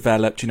more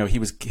developed.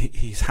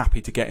 He's happy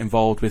to get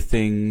involved with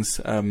things.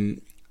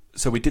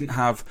 So we didn't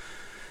have.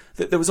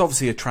 There was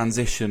obviously a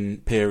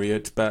transition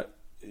period, but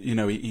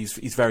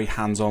he's very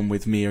hands-on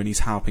with Mia and he's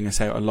helping us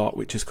out a lot,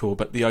 which is cool.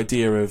 But the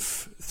idea of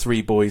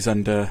 3 boys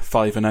under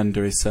 5 and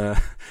under is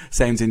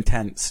sounds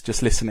intense.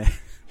 Just listening.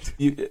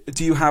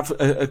 Do you have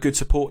a good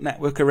support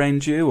network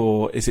around you,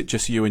 or is it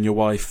just you and your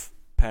wife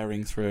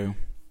pairing through?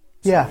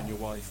 Yeah. You and your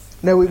wife.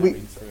 No,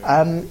 we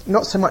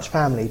not so much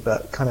family,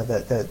 but kind of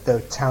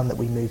the town that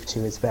we moved to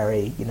is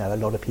very, a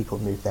lot of people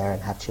move there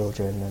and have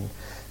children and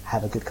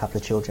have a good couple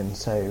of children.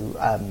 So,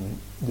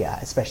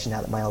 especially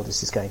now that my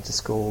eldest is going to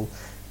school,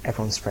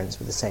 everyone's friends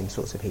with the same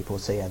sorts of people.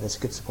 So, yeah, there's a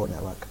good support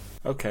network.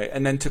 Okay,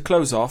 and then to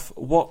close off,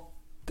 what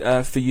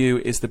for you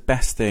is the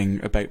best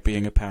thing about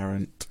being a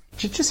parent?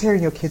 Just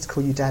hearing your kids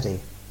call you daddy.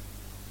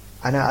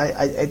 I know,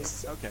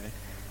 it's... Okay.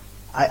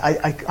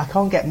 I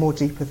can't get more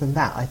deeper than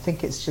that. I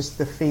think it's just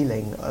the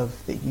feeling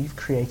of that you've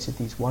created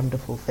these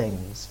wonderful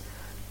things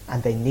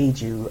and they need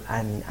you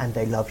and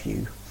they love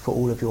you for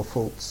all of your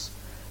faults.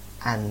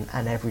 And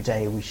every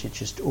day we should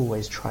just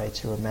always try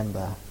to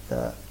remember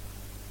that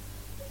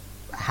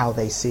how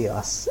they see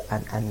us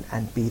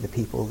and be the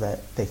people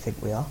that they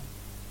think we are.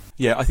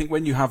 Yeah, I think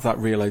when you have that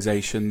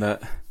realisation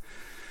that...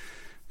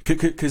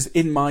 Because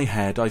in my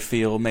head, I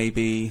feel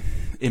maybe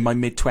in my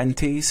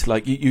mid-20s,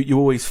 like you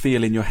always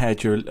feel in your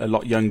head you're a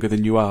lot younger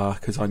than you are,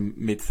 because I'm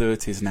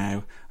mid-30s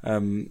now.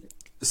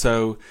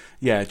 So,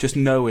 yeah, just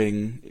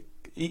knowing,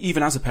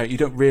 even as a parent, you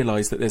don't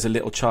realise that there's a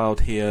little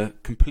child here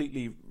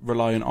completely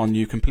reliant on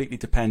you, completely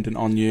dependent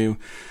on you.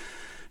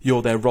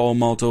 You're their role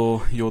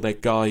model, you're their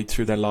guide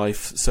through their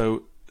life.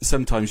 So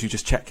sometimes you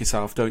just check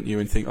yourself, don't you,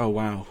 and think, oh,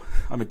 wow,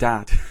 I'm a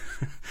dad.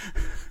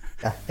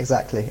 Yeah,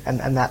 exactly.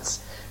 And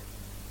that's...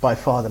 by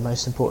far the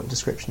most important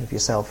description of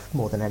yourself,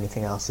 more than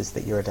anything else, is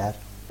that you're a dad.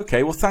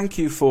 Okay, well, thank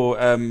you for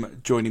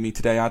joining me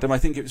today, Adam. I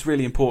think it was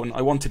really important.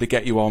 I wanted to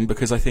get you on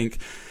because I think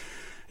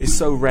it's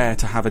so rare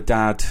to have a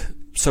dad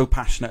so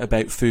passionate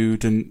about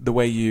food, and the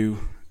way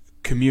you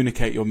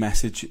communicate your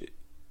message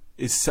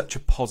is such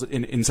a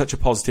in such a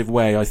positive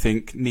way, I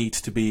think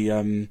needs to be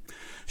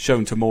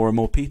shown to more and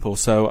more people.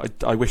 So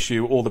I wish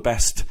you all the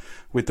best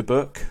with the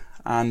book,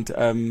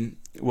 and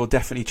we'll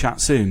definitely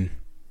chat soon.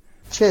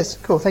 Cheers.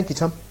 Cool. Thank you,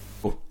 Tom.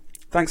 Cool.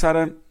 Thanks,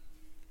 Adam.